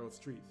fit the narrow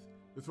streets,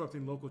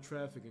 disrupting local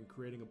traffic and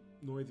creating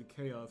a noisy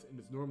chaos in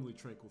this normally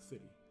tranquil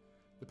city.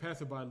 The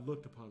passersby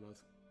looked upon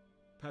us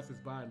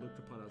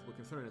with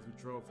concern as we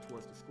drove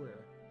towards the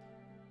square.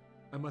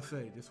 I must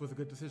say, this was a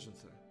good decision,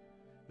 sir.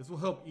 This will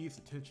help ease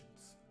the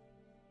tensions.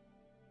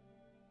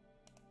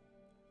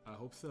 I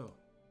hope so.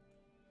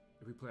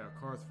 If we play our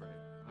cards right,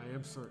 I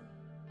am certain.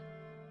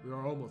 We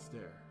are almost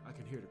there. I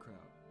can hear the crowd.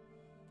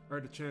 I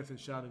heard the chants and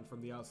shouting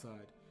from the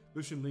outside.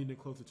 Lucian leaned in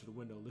closer to the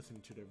window,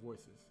 listening to their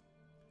voices.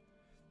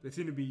 They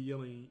seem to be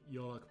yelling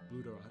Yolak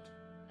Bluderat.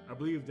 I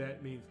believe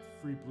that means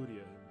free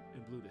Bludia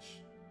in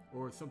Blutish,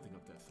 or something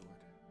of that sort.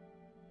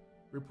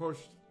 We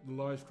approached the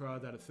large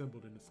crowd that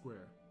assembled in the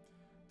square.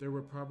 There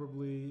were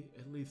probably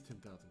at least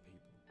 10,000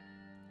 people.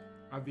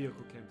 Our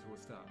vehicle came to a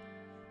stop.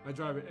 My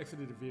driver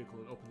exited the vehicle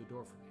and opened the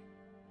door for me.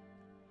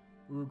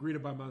 We were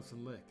greeted by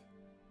Manson Lek.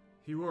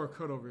 He wore a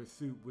coat over his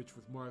suit, which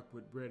was marked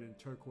with red and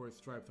turquoise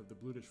stripes of the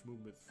Blutish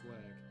movement's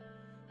flag.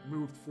 He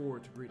moved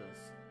forward to greet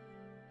us.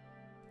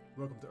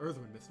 Welcome to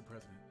Suzerain, Mr.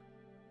 President.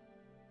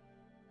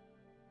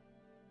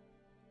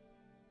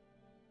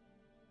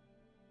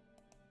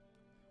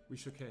 We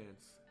shook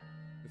hands.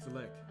 Mr.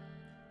 Lek,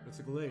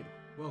 Mr. Glade,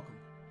 welcome.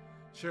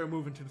 Shall we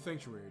move into the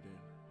sanctuary then?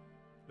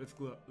 Let's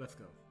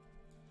go.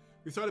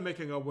 We started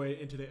making our way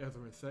into the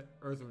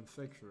Suzerain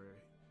sanctuary,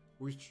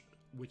 which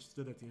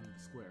stood at the end of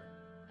the square.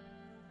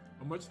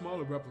 A much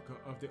smaller replica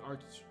of the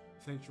arch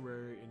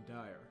sanctuary in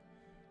Dyer.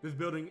 This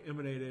building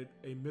emanated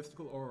a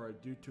mystical aura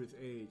due to its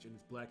age and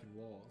its blackened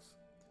walls.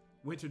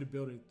 We entered the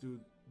building through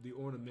the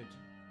ornamented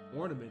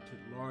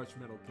large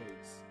metal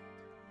gates.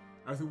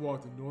 As we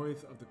walked, the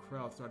noise of the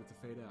crowd started to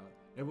fade out.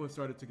 Everyone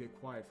started to get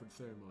quiet for the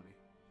ceremony.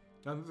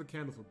 Thousands of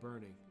candles were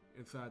burning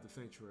inside the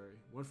sanctuary,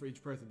 one for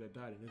each person that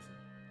died in Ism.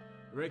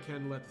 The red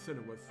candle at the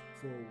center was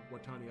for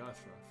Watani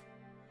Ashraf.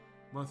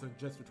 Monson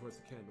gestured towards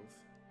the candles.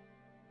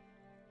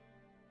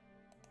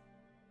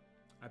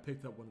 I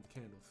picked up one of the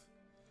candles.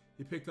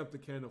 He picked up the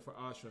candle for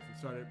Ashraf and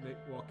started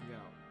walking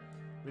out.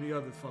 Many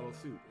others followed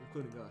suit,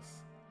 including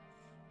us.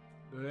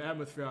 The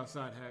atmosphere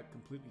outside had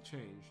completely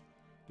changed.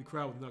 The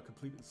crowd was now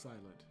completely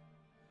silent.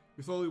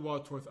 We slowly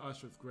walked towards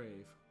Ashraf's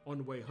grave. On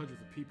the way,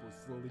 hundreds of people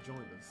slowly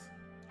joined us.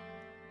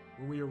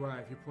 When we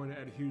arrived, he pointed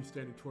at a huge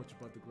standing torch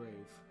above the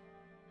grave.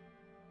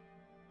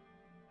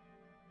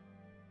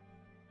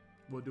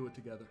 We'll do it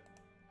together.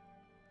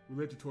 We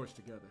lit the torch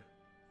together.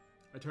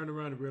 I turned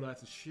around and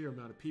realized the sheer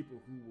amount of people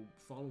who were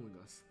following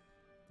us.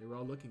 They were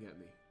all looking at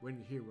me,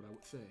 waiting to hear what I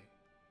would say.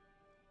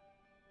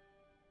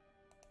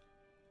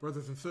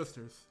 Brothers and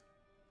sisters,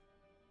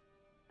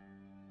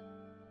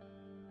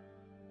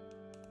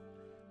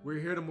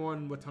 we're here to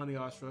mourn Watani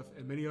Ashraf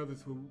and many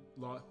others who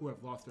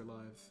have lost their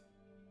lives.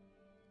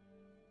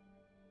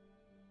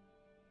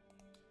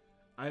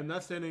 I am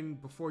not standing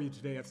before you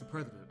today as the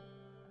president.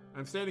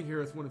 I'm standing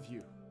here as one of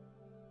you.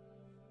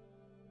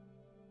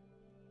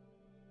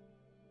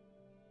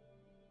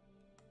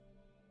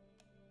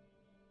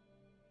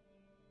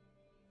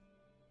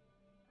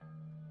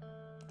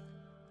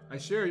 I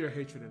share your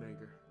hatred and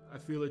anger. I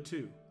feel it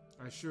too,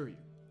 I assure you.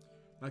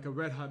 Like a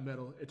red-hot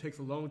metal, it takes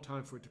a long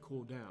time for it to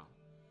cool down.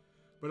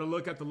 But I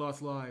look at the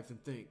lost lives and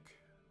think,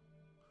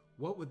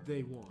 what would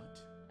they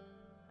want?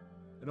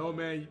 An old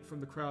man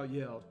from the crowd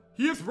yelled,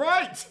 "He is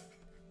right!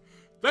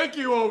 Thank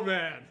you, old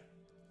man!"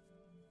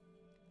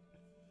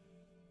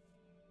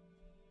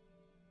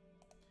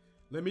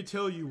 Let me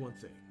tell you one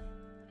thing.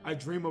 I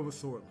dream of a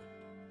Sordland,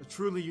 a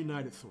truly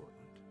united Sordland.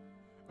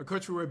 A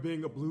country where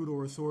being a blood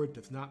or a sword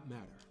does not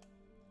matter.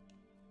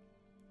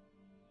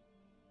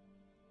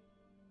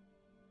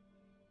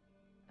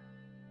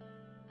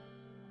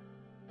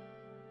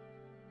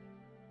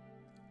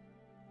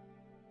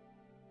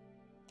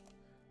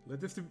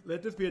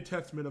 Let this be a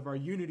testament of our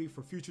unity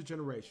for future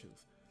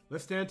generations.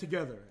 Let's stand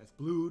together as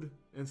blood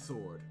and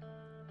sword.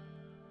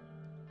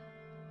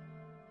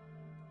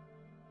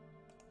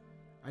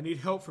 I need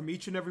help from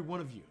each and every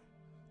one of you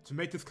to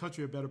make this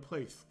country a better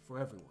place for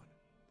everyone.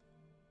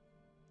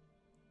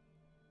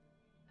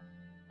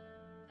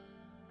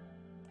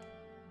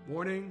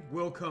 Morning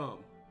will come.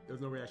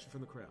 There's no reaction from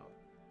the crowd.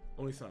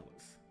 Only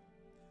silence.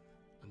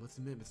 I must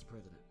admit, Mr.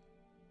 President,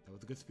 that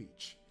was a good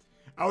speech.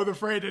 I was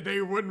afraid that they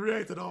wouldn't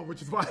react at all,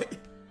 which is why...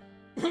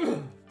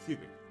 Excuse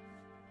me.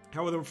 I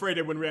was afraid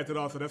they wouldn't react at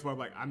all, so that's why I'm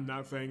like, I'm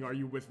not saying, "Are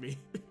you with me?"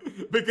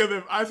 Because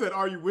if I said,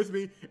 "Are you with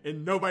me?"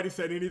 and nobody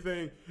said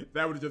anything,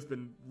 that would have just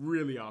been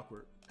really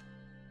awkward.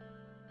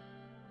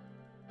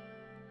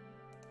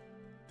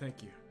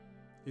 Thank you.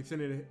 He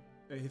extended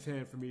his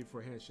hand for me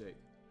for a handshake.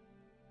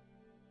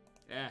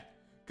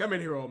 Come in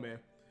here, old man.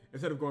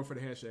 Instead of going for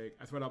the handshake,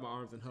 I spread out my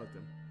arms and hugged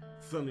him.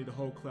 Suddenly, the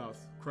whole crowd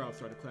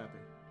started clapping.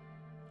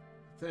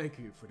 Thank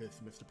you for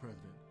this, Mr.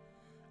 President.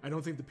 I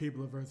don't think the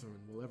people of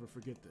Suzerain will ever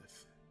forget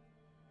this.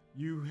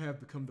 You have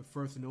become the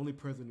first and only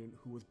president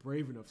who was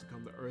brave enough to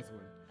come to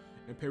Suzerain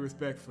and pay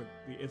respect for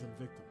the ism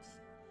victims.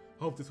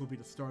 Hope this will be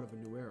the start of a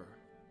new era.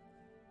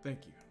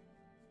 Thank you.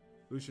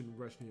 Lucian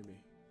rushed near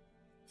me.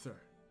 Sir,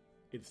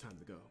 it is time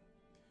to go.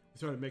 We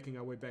started making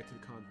our way back to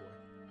the convoy.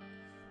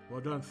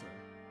 Well done, sir.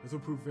 This will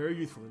prove very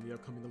useful in the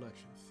upcoming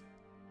elections.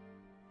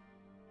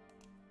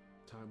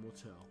 Time will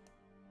tell.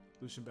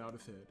 Lucian bowed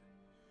his head.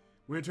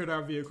 We entered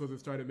our vehicles and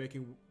started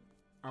making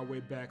our way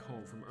back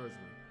home from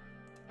Suzerain.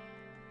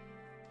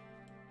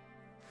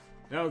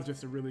 That was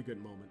just a really good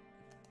moment.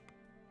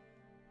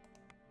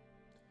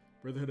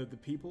 Brotherhood of the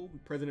People,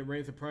 President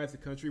Rayne surprised the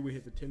country with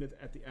his attendance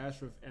at the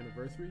Ashraf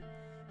anniversary.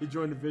 He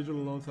joined the vigil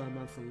alongside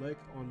Mount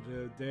Select on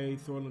the day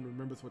Sordland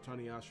remembers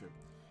Watani Ashraf.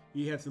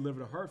 He has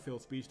delivered a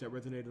heartfelt speech that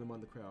resonated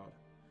among the crowd.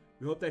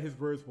 We hope that his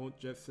words won't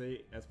just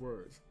stay as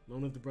words.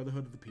 Long live the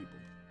Brotherhood of the People.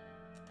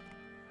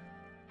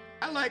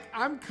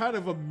 I'm kind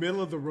of a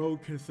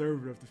middle-of-the-road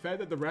conservative. The fact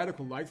that the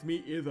radical likes me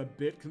is a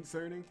bit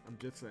concerning. I'm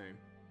just saying.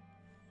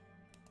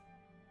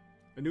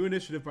 A new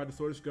initiative by the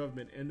Swedish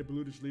government and the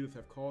Bludish leaders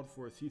have called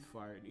for a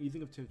ceasefire and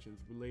easing of tensions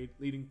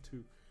leading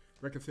to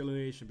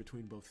reconciliation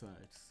between both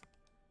sides.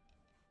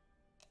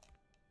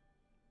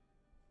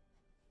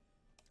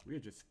 We are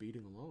just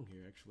speeding along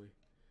here, actually.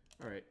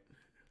 Alright,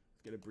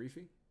 let's get a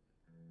briefing.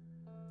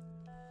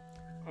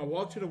 I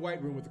walked to the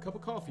White Room with a cup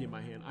of coffee in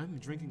my hand. I'm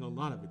drinking a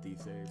lot of it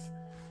these days.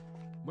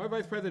 My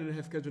vice president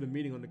has scheduled a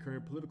meeting on the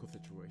current political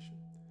situation.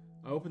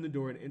 I opened the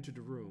door and entered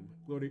the room.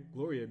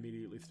 Gloria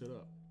immediately stood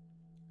up.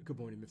 Good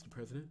morning, Mr.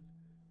 President.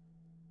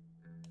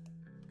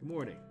 Good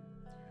morning.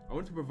 I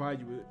want to provide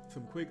you with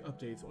some quick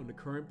updates on the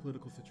current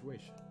political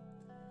situation.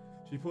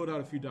 She pulled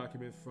out a few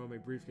documents from a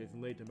briefcase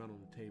and laid them out on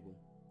the table.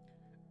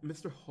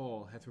 Mr.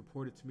 Hall has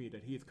reported to me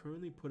that he is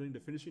currently putting the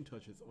finishing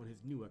touches on his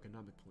new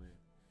economic plan.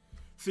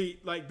 See,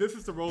 this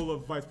is the role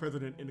of vice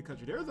president in the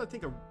country. There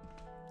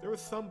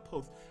was some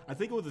post, I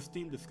think it was a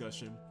Steam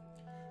discussion,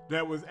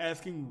 that was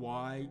asking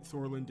why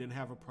Sordland didn't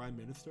have a prime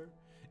minister.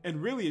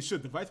 And really it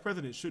should. The vice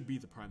president should be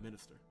the prime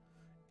minister.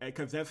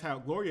 Because that's how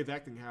Gloria is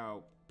acting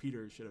how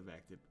Peter should have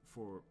acted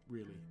for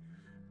really.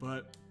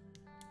 But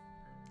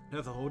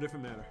that's a whole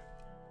different matter.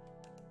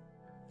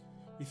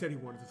 He said he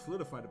wanted to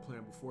solidify the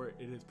plan before it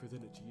is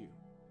presented to you.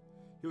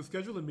 He will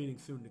schedule a meeting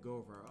soon to go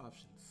over our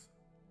options.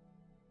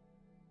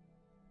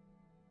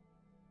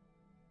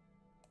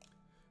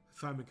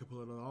 Simon can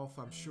pull it off,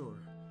 I'm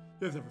sure.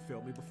 He has never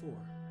failed me before.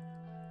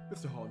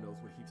 Mr. Hall knows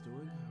what he's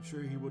doing. I'm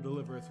sure he will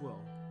deliver as well.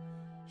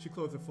 She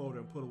closed the folder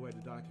and put away the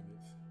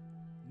documents.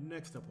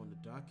 Next up on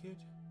the docket.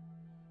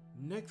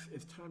 Next,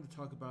 it's time to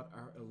talk about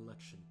our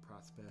election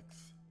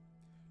prospects.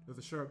 There was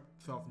a sharp,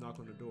 soft knock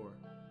on the door.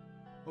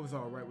 It was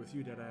alright with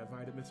you that I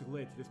invited Mr.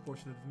 Glade to this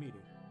portion of the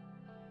meeting.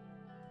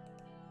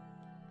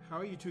 How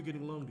are you two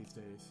getting along these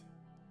days?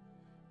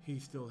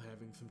 He's still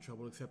having some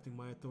trouble accepting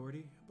my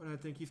authority, but I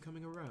think he's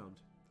coming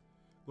around.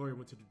 Gloria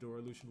went to the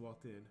door. Lucian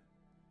walked in.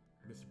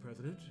 Mr.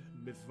 President,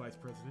 Mrs. Vice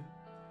President.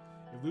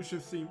 If Lucian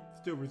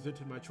still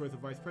resented my choice of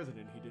Vice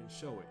President, he didn't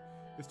show it.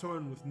 His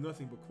tone was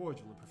nothing but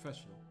cordial and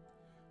professional.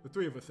 The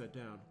three of us sat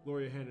down.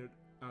 Gloria handed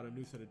out a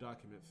new set of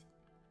documents.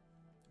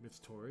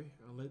 Mrs. Torrey,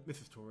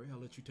 I'll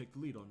let you take the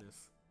lead on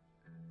this.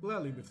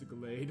 Gladly, Mr.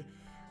 Glade.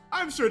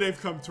 I'm sure they've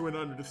come to an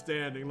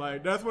understanding.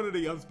 Like, that's one of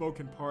the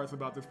unspoken parts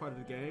about this part of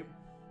the game.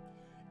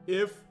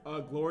 If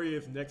Gloria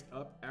is next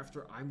up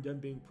after I'm done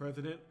being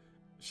president,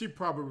 she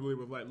probably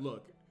was like,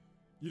 look,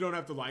 you don't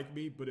have to like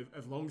me, but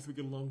as long as we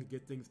get along to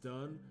get things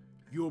done,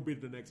 you'll be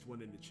the next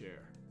one in the chair.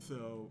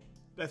 So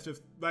that's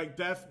just, like,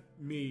 that's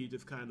me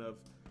just kind of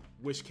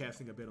wish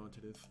casting a bit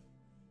onto this.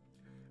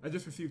 I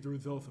just received the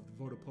results of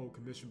the voter poll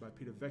commissioned by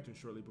Peter Vector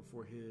shortly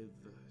before his,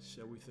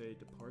 shall we say,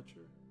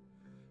 departure.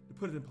 To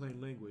put it in plain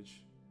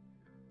language,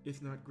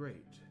 it's not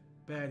great.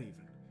 Bad even.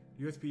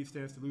 The USP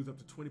stands to lose up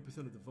to 20%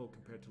 of the vote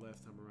compared to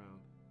last time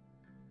around.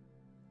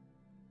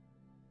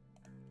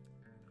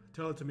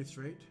 Tell it to me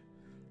straight.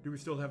 Do we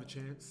still have a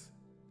chance?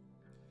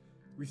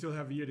 We still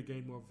have a year to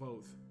gain more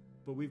votes,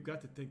 but we've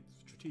got to think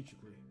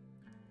strategically.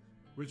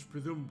 Which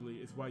presumably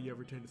is why you have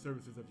retained the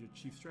services of your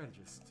chief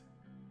strategist.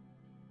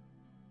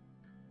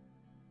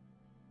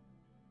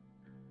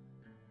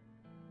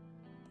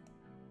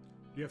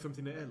 Do you have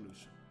something to add,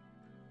 Lucian?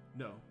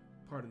 No.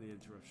 Pardon the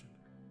interruption.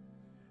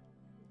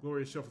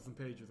 Gloria shuffled some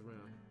pages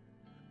around.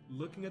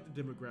 Looking at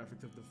the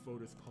demographics of the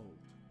voters polled,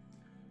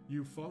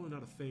 you've fallen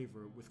out of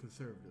favor with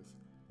conservatives.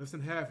 Less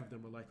than half of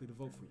them are likely to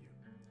vote for you.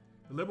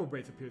 The liberal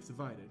base appears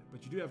divided,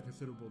 but you do have a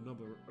considerable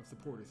number of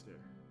supporters there.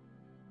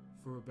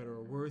 For better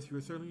or worse, you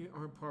certainly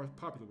aren't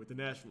popular with the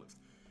nationalists.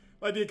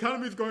 Like, the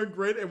economy is going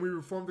great and we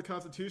reformed the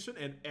Constitution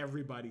and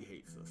everybody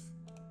hates us.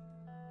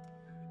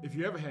 If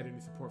you ever had any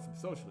support from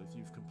socialists,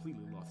 you've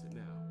completely lost it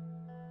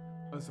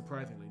now.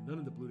 Unsurprisingly, none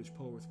of the bluish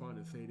poll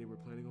respondents say they were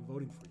planning on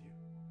voting for you.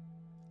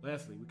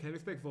 Lastly, we can't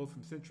expect votes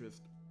from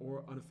centrist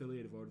or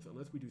unaffiliated voters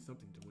unless we do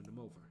something to win them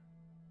over.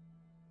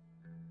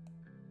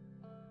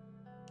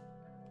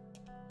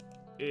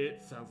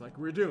 It sounds like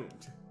we're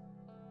doomed.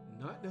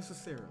 Not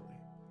necessarily.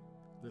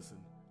 Listen,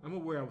 I'm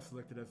aware I was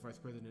selected as vice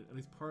president at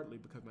least partly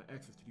because of my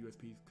access to the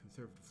USP's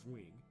conservative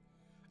wing.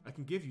 I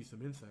can give you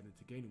some insight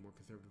into gaining more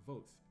conservative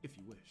votes, if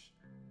you wish.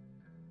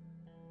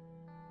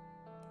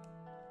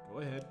 Go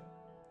ahead.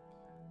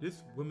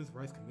 This Women's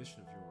Rights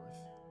Commission of yours,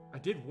 I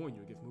did warn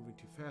you against moving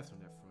too fast on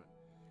that front.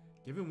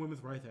 Giving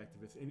women's rights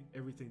activists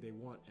everything they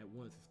want at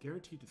once is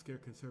guaranteed to scare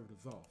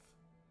conservatives off.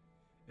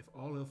 If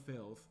all else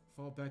fails,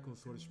 fall back on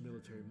Swedish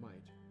military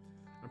might.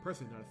 I'm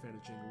personally not a fan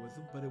of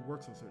jingoism, but it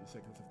works on certain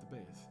segments of the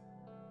base.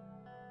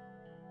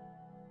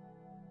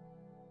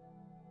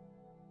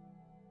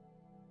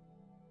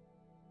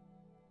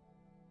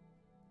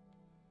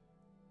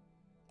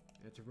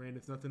 Anton Rayne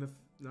is nothing if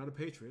not a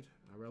patriot.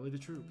 I rally the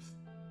troops.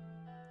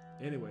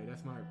 Anyway,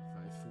 that's my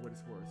advice for what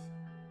it's worth.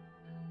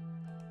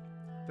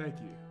 Thank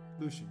you.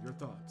 Lucian, your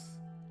thoughts?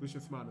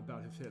 Lucian smiled and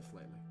bowed his head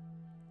slightly.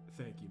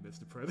 Thank you,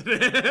 Mr.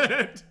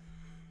 President.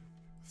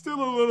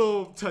 Still a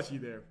little touchy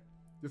there.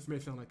 This may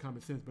sound like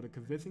common sense, but a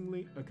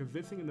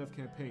convincing enough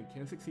campaign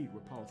can succeed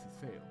where policies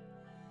fail.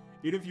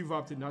 Even if you've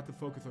opted not to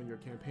focus on your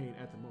campaign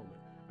at the moment,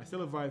 I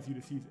still advise you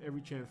to seize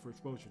every chance for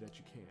exposure that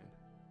you can.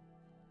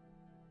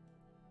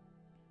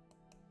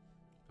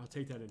 I'll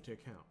take that into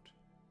account.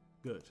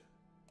 Good.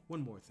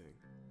 One more thing.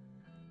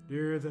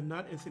 There is a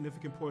not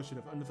insignificant portion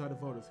of undecided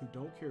voters who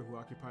don't care who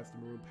occupies the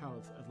Maroon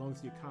Palace as long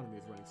as the economy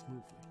is running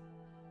smoothly.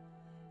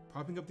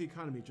 Propping up the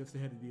economy just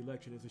ahead of the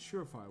election is a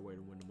surefire way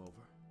to win them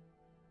over.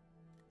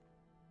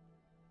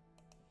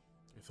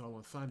 It's all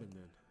on Simon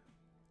then.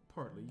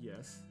 Partly,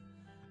 yes.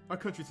 Our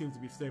country seems to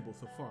be stable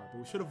so far, but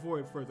we should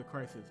avoid further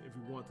crises if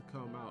we want to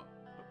come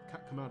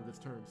out of this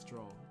term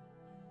strong.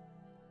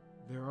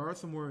 There are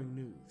some worrying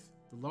news.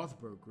 The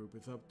Lothberg group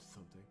is up to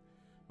something.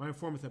 My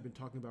informants have been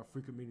talking about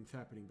frequent meetings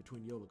happening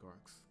between the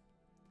oligarchs.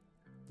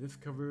 This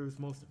covers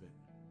most of it.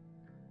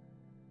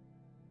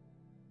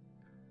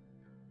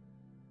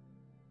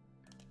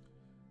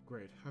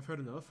 Great. I've heard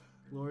enough.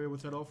 Gloria,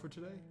 was that all for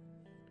today?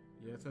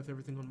 Yes, that's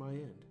everything on my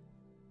end.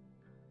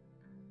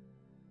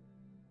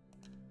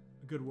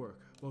 Good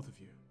work, both of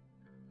you.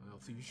 I'll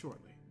see you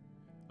shortly.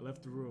 I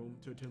left the room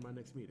to attend my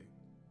next meeting.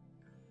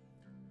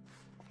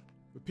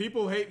 The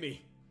people hate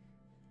me.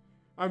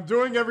 I'm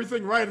doing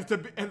everything right,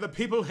 and the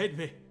people hate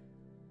me.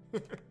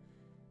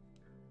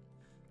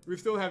 we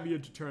still have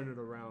yet to turn it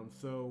around,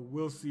 so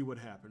we'll see what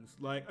happens.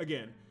 Like,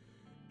 again,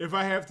 if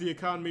I have the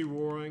economy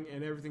roaring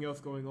and everything else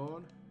going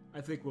on,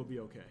 I think we'll be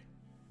okay.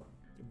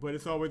 But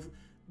it's always,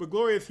 but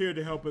Gloria's here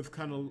to help us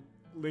kind of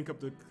link up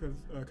the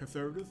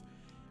conservatives.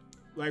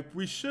 Like,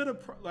 we should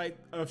have, like,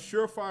 a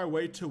surefire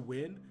way to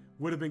win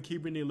would have been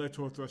keeping the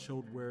electoral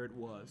threshold where it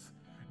was.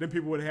 Then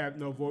people would have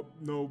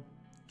no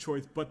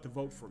choice but to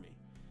vote for me.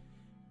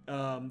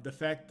 The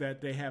fact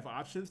that they have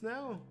options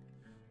now,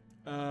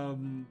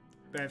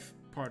 that's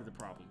part of the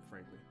problem,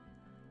 frankly.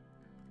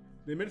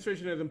 The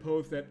administration has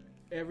imposed that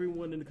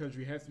everyone in the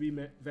country has to be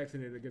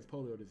vaccinated against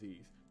polio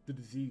disease. The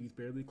disease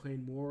barely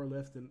claimed more or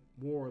less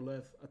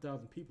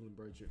 1,000 people in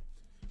Berger.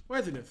 Why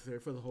is it necessary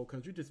for the whole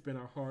country to spend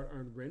our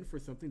hard-earned rent for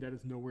something that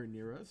is nowhere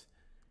near us?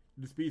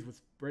 The disease was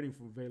spreading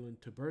from Valen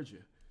to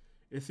Berger.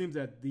 It seems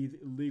that these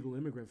illegal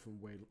immigrants from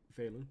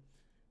Valen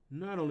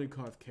not only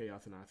caused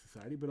chaos in our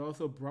society, but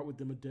also brought with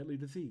them a deadly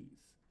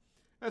disease.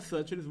 As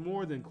such, it is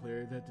more than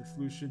clear that the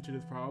solution to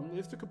this problem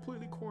is to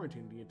completely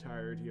quarantine the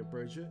entirety of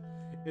Berger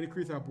and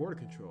increase our border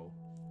control.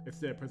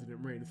 Instead, President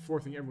Rayne is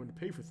forcing everyone to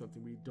pay for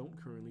something we don't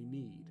currently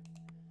need.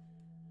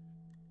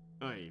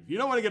 If you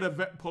don't want to get a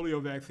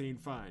polio vaccine,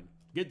 fine.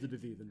 Get the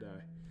disease and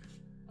die.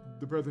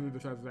 The president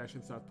decides of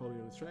action stops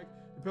polio in its track.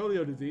 The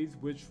polio disease,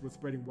 which was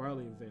spreading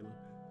wildly in Valen,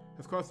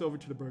 has crossed over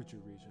to the Berger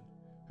region.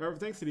 However,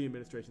 thanks to the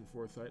administration's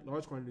foresight,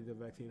 large quantities of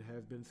vaccine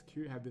have been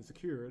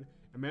secured,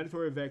 and a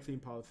mandatory vaccine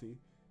policy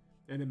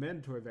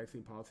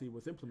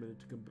was implemented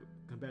to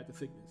combat the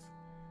sickness.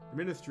 The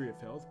Ministry of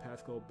Health,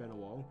 Pascal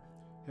Benawal,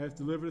 has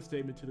delivered a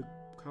statement to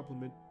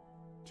compliment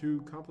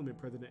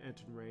President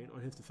Anton Rayne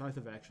on his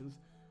decisive actions,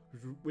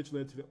 which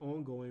led to the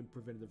ongoing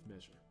preventative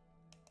measure.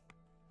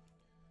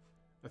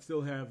 I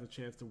still have a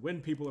chance to win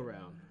people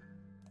around.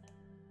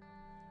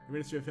 The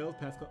Ministry of Health,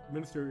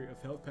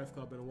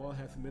 Pascal Benawal,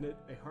 has submitted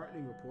a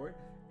heartening report.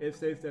 It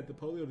states that the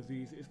polio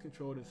disease is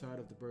controlled inside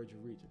of the Berger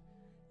region.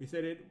 He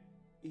stated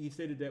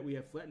that we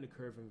have flattened the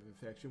curve of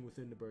infection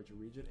within the Berger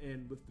region,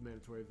 and with the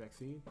mandatory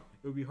vaccine,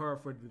 it would be hard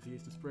for the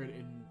disease to spread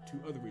into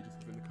other regions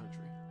within the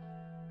country.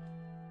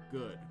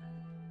 Good.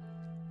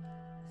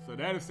 So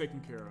that is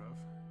taken care of.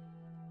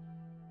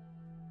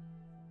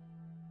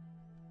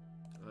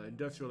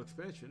 Industrial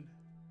expansion.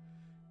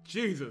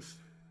 Jesus.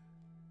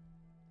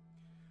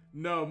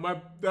 No,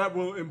 that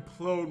will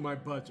implode my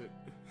budget.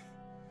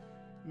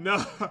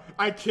 No,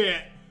 I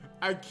can't.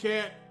 I'm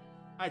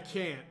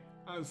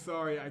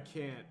sorry, I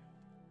can't.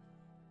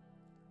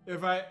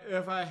 If I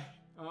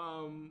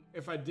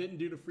didn't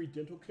do the free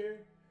dental care,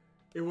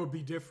 it would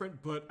be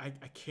different, but I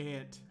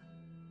can't.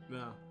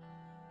 No.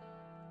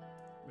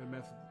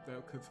 That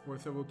could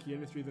support several key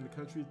industries in the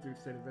country through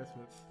state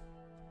investments.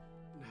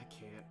 I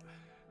can't.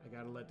 I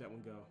gotta let that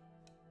one go.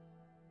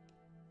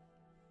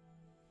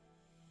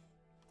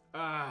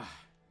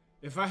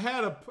 If I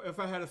had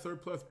a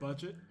surplus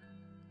budget,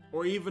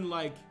 or even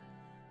like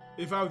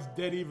if I was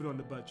dead even on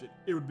the budget,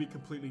 it would be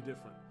completely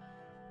different.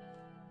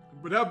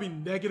 But that would be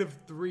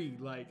 -3.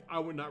 Like, I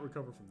would not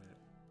recover from that.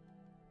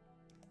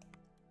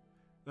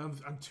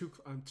 I'm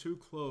too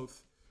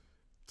close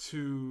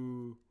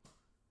to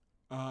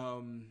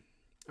I'm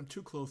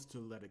too close to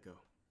let it go.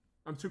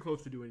 I'm too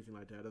close to do anything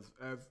like that.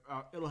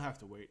 It'll have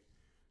to wait.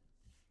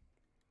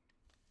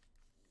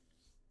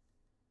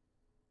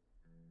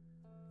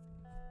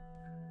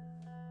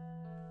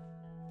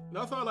 And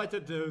also, I like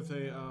that there's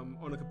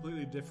on a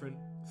completely different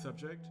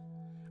subject,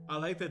 I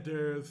like that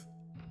there's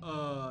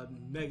a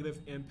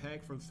negative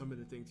impact from some of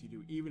the things you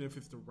do, even if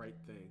it's the right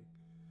thing.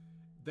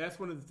 That's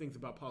one of the things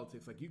about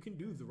politics. Like, you can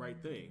do the right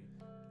thing.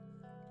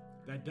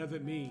 That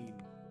doesn't mean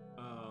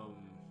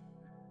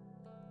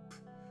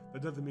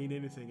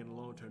anything in the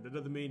long term. That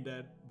doesn't mean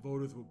that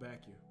voters will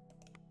back you.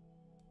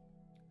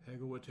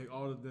 Hegel would take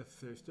all the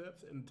necessary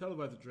steps. In a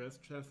televised address,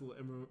 Chancellor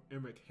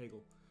Emmerich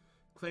Hegel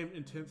claimed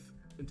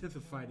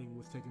intensive fighting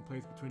was taking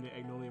place between the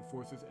Agnolian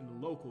forces and the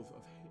locals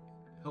of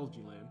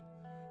Helgeland,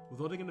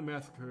 resulting in the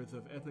massacres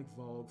of ethnic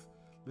Volks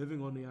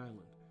living on the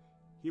island.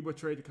 He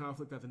portrayed the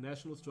conflict as a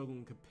national struggle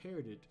and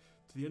compared it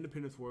to the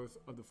independence wars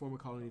of the former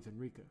colonies in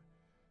Riga.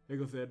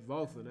 Hegel said,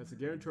 Volksland, as the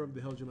guarantor of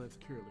Helgeland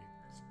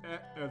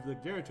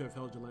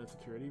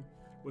security,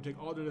 will take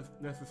all the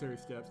necessary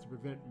steps to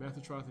prevent mass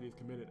atrocities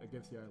committed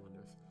against the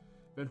islanders.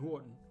 Van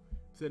Horten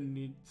said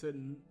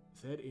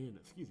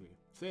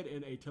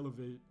in a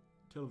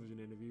television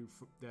interview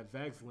that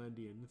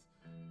Vaxlandians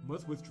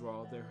must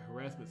withdraw their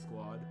harassment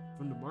squad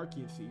from the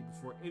Marquian Sea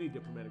before any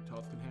diplomatic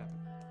talks can happen.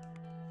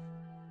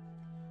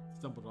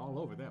 Stumbled all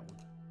over that one.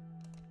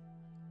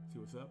 See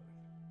what's up?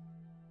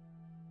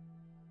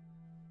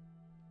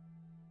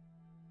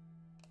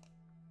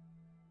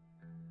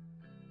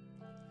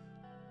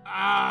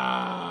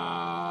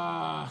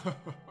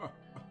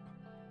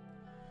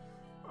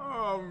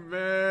 Oh,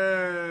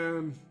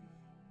 man.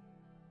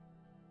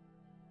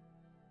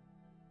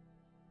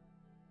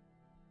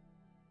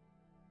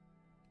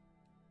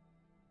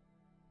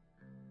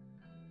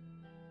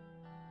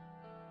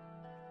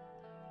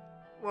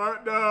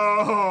 What? No,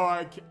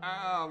 I can't.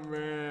 Oh,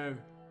 man.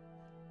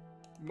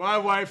 My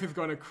wife is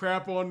gonna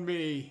crap on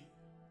me.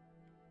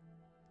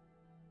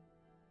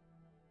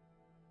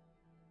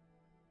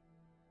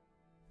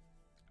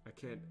 I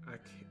can't.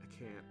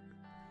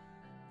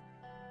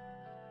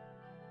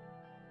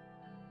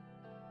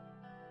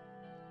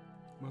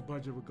 My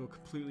budget would go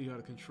completely out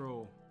of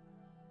control.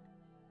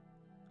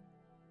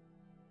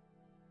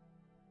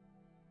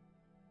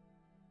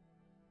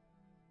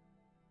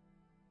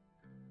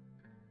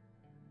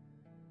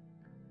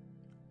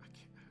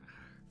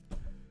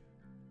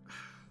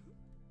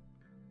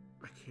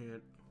 I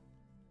can't.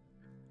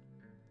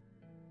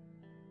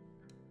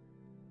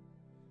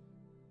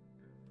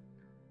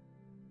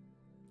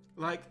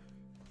 Like,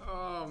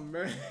 oh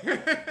man.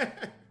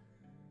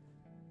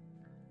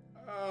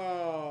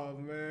 Oh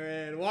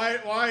man.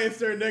 Why is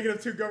there a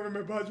 -2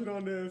 government budget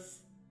on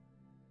this?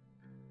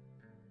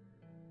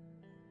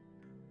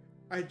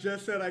 I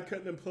just said I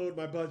couldn't implode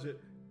my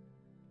budget.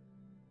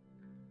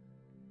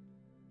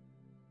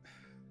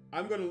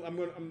 I'm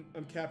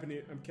capping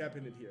it. I'm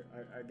capping it here.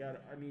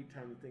 I need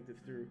time to think this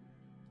through.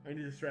 I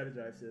need to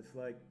strategize this,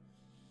 like,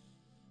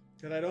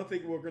 because I don't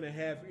think we're gonna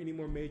have any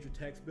more major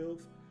tax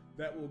bills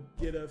that will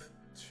get us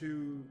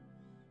to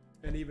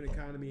an even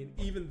economy. And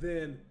even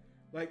then,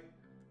 like,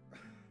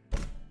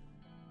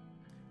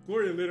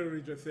 Gloria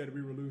literally just said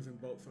we were losing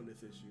votes on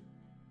this issue.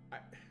 Oh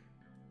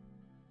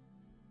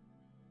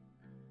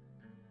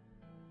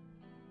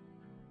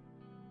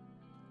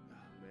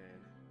man,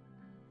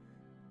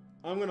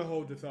 I'm gonna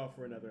hold this off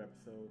for another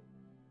episode.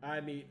 I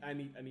need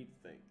to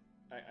think.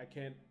 I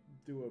can't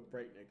do a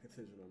breakneck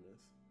decision on this.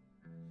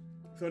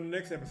 So in the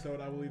next episode,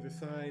 I will either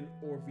sign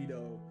or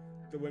veto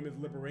the Women's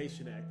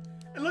Liberation Act.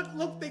 And look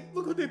what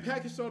they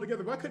packaged all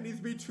together. Why couldn't these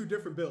be 2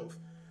 different bills?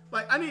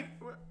 Like,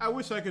 I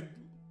wish I could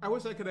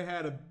have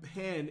had a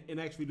hand in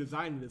actually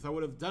designing this. I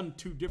would have done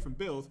 2 different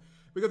bills,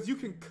 because you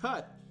can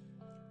cut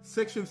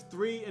sections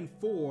 3 and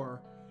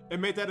 4 and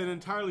make that an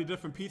entirely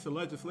different piece of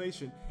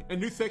legislation,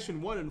 and do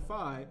section 1 and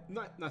 5,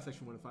 not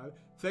section 1 and 5,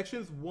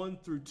 sections 1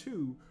 through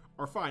 2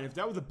 are fine. If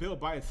that was a bill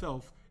by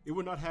itself, it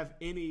would not have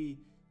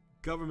any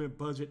government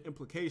budget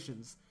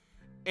implications,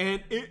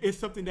 and it is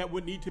something that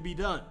would need to be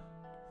done.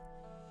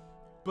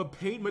 But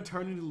paid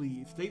maternity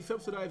leave,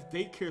 state-subsidized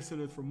daycare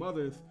centers for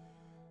mothers,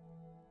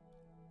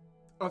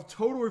 a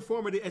total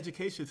reform of the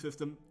education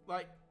system,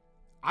 like,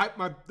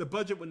 the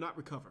budget would not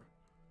recover.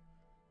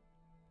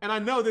 And I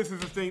know this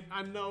is a thing.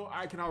 I know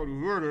I can already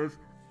hear this.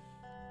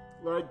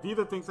 Like, these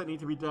are things that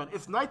need to be done.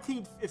 It's the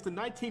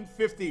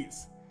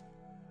 1950s.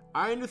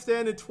 I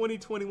understand in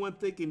 2021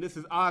 thinking this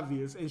is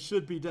obvious and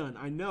should be done.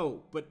 I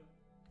know, but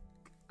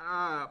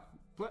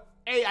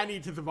A, I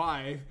need to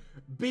survive.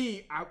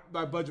 B,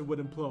 my budget would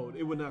implode.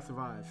 It would not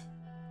survive.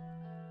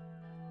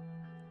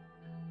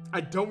 I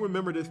don't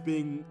remember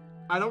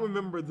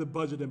the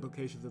budget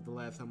implications of the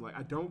last time. Like,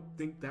 I don't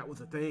think that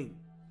was a thing.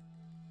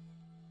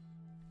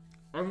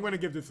 I'm going to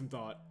give this some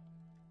thought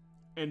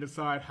and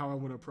decide how I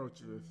want to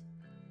approach this.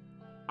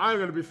 I'm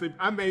going to be sleeping.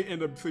 I may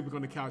end up sleeping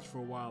on the couch for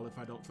a while if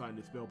I don't sign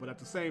this bill, but at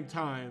the same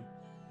time,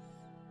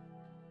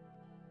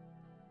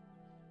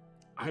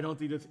 I don't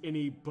think there's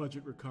any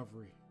budget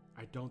recovery.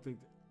 I don't think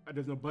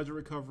there's no budget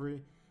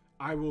recovery.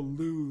 I will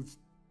lose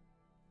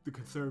the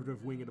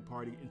conservative wing of the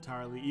party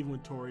entirely, even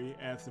with Tory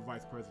as the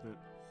vice president.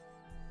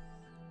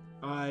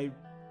 Oh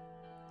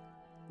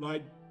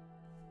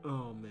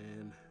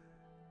man.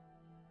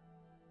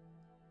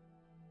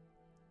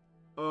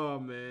 Oh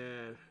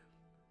man.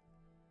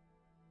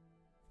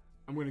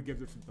 I'm going to give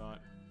this some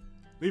thought.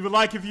 Leave a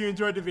like if you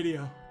enjoyed the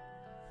video.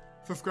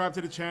 Subscribe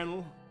to the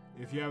channel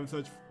if you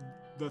haven't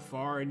thus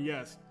far. And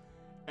yes,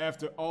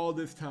 after all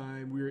this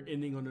time, we are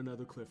ending on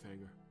another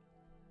cliffhanger.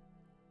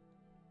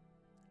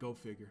 Go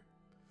figure.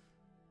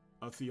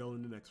 I'll see y'all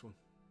in the next one.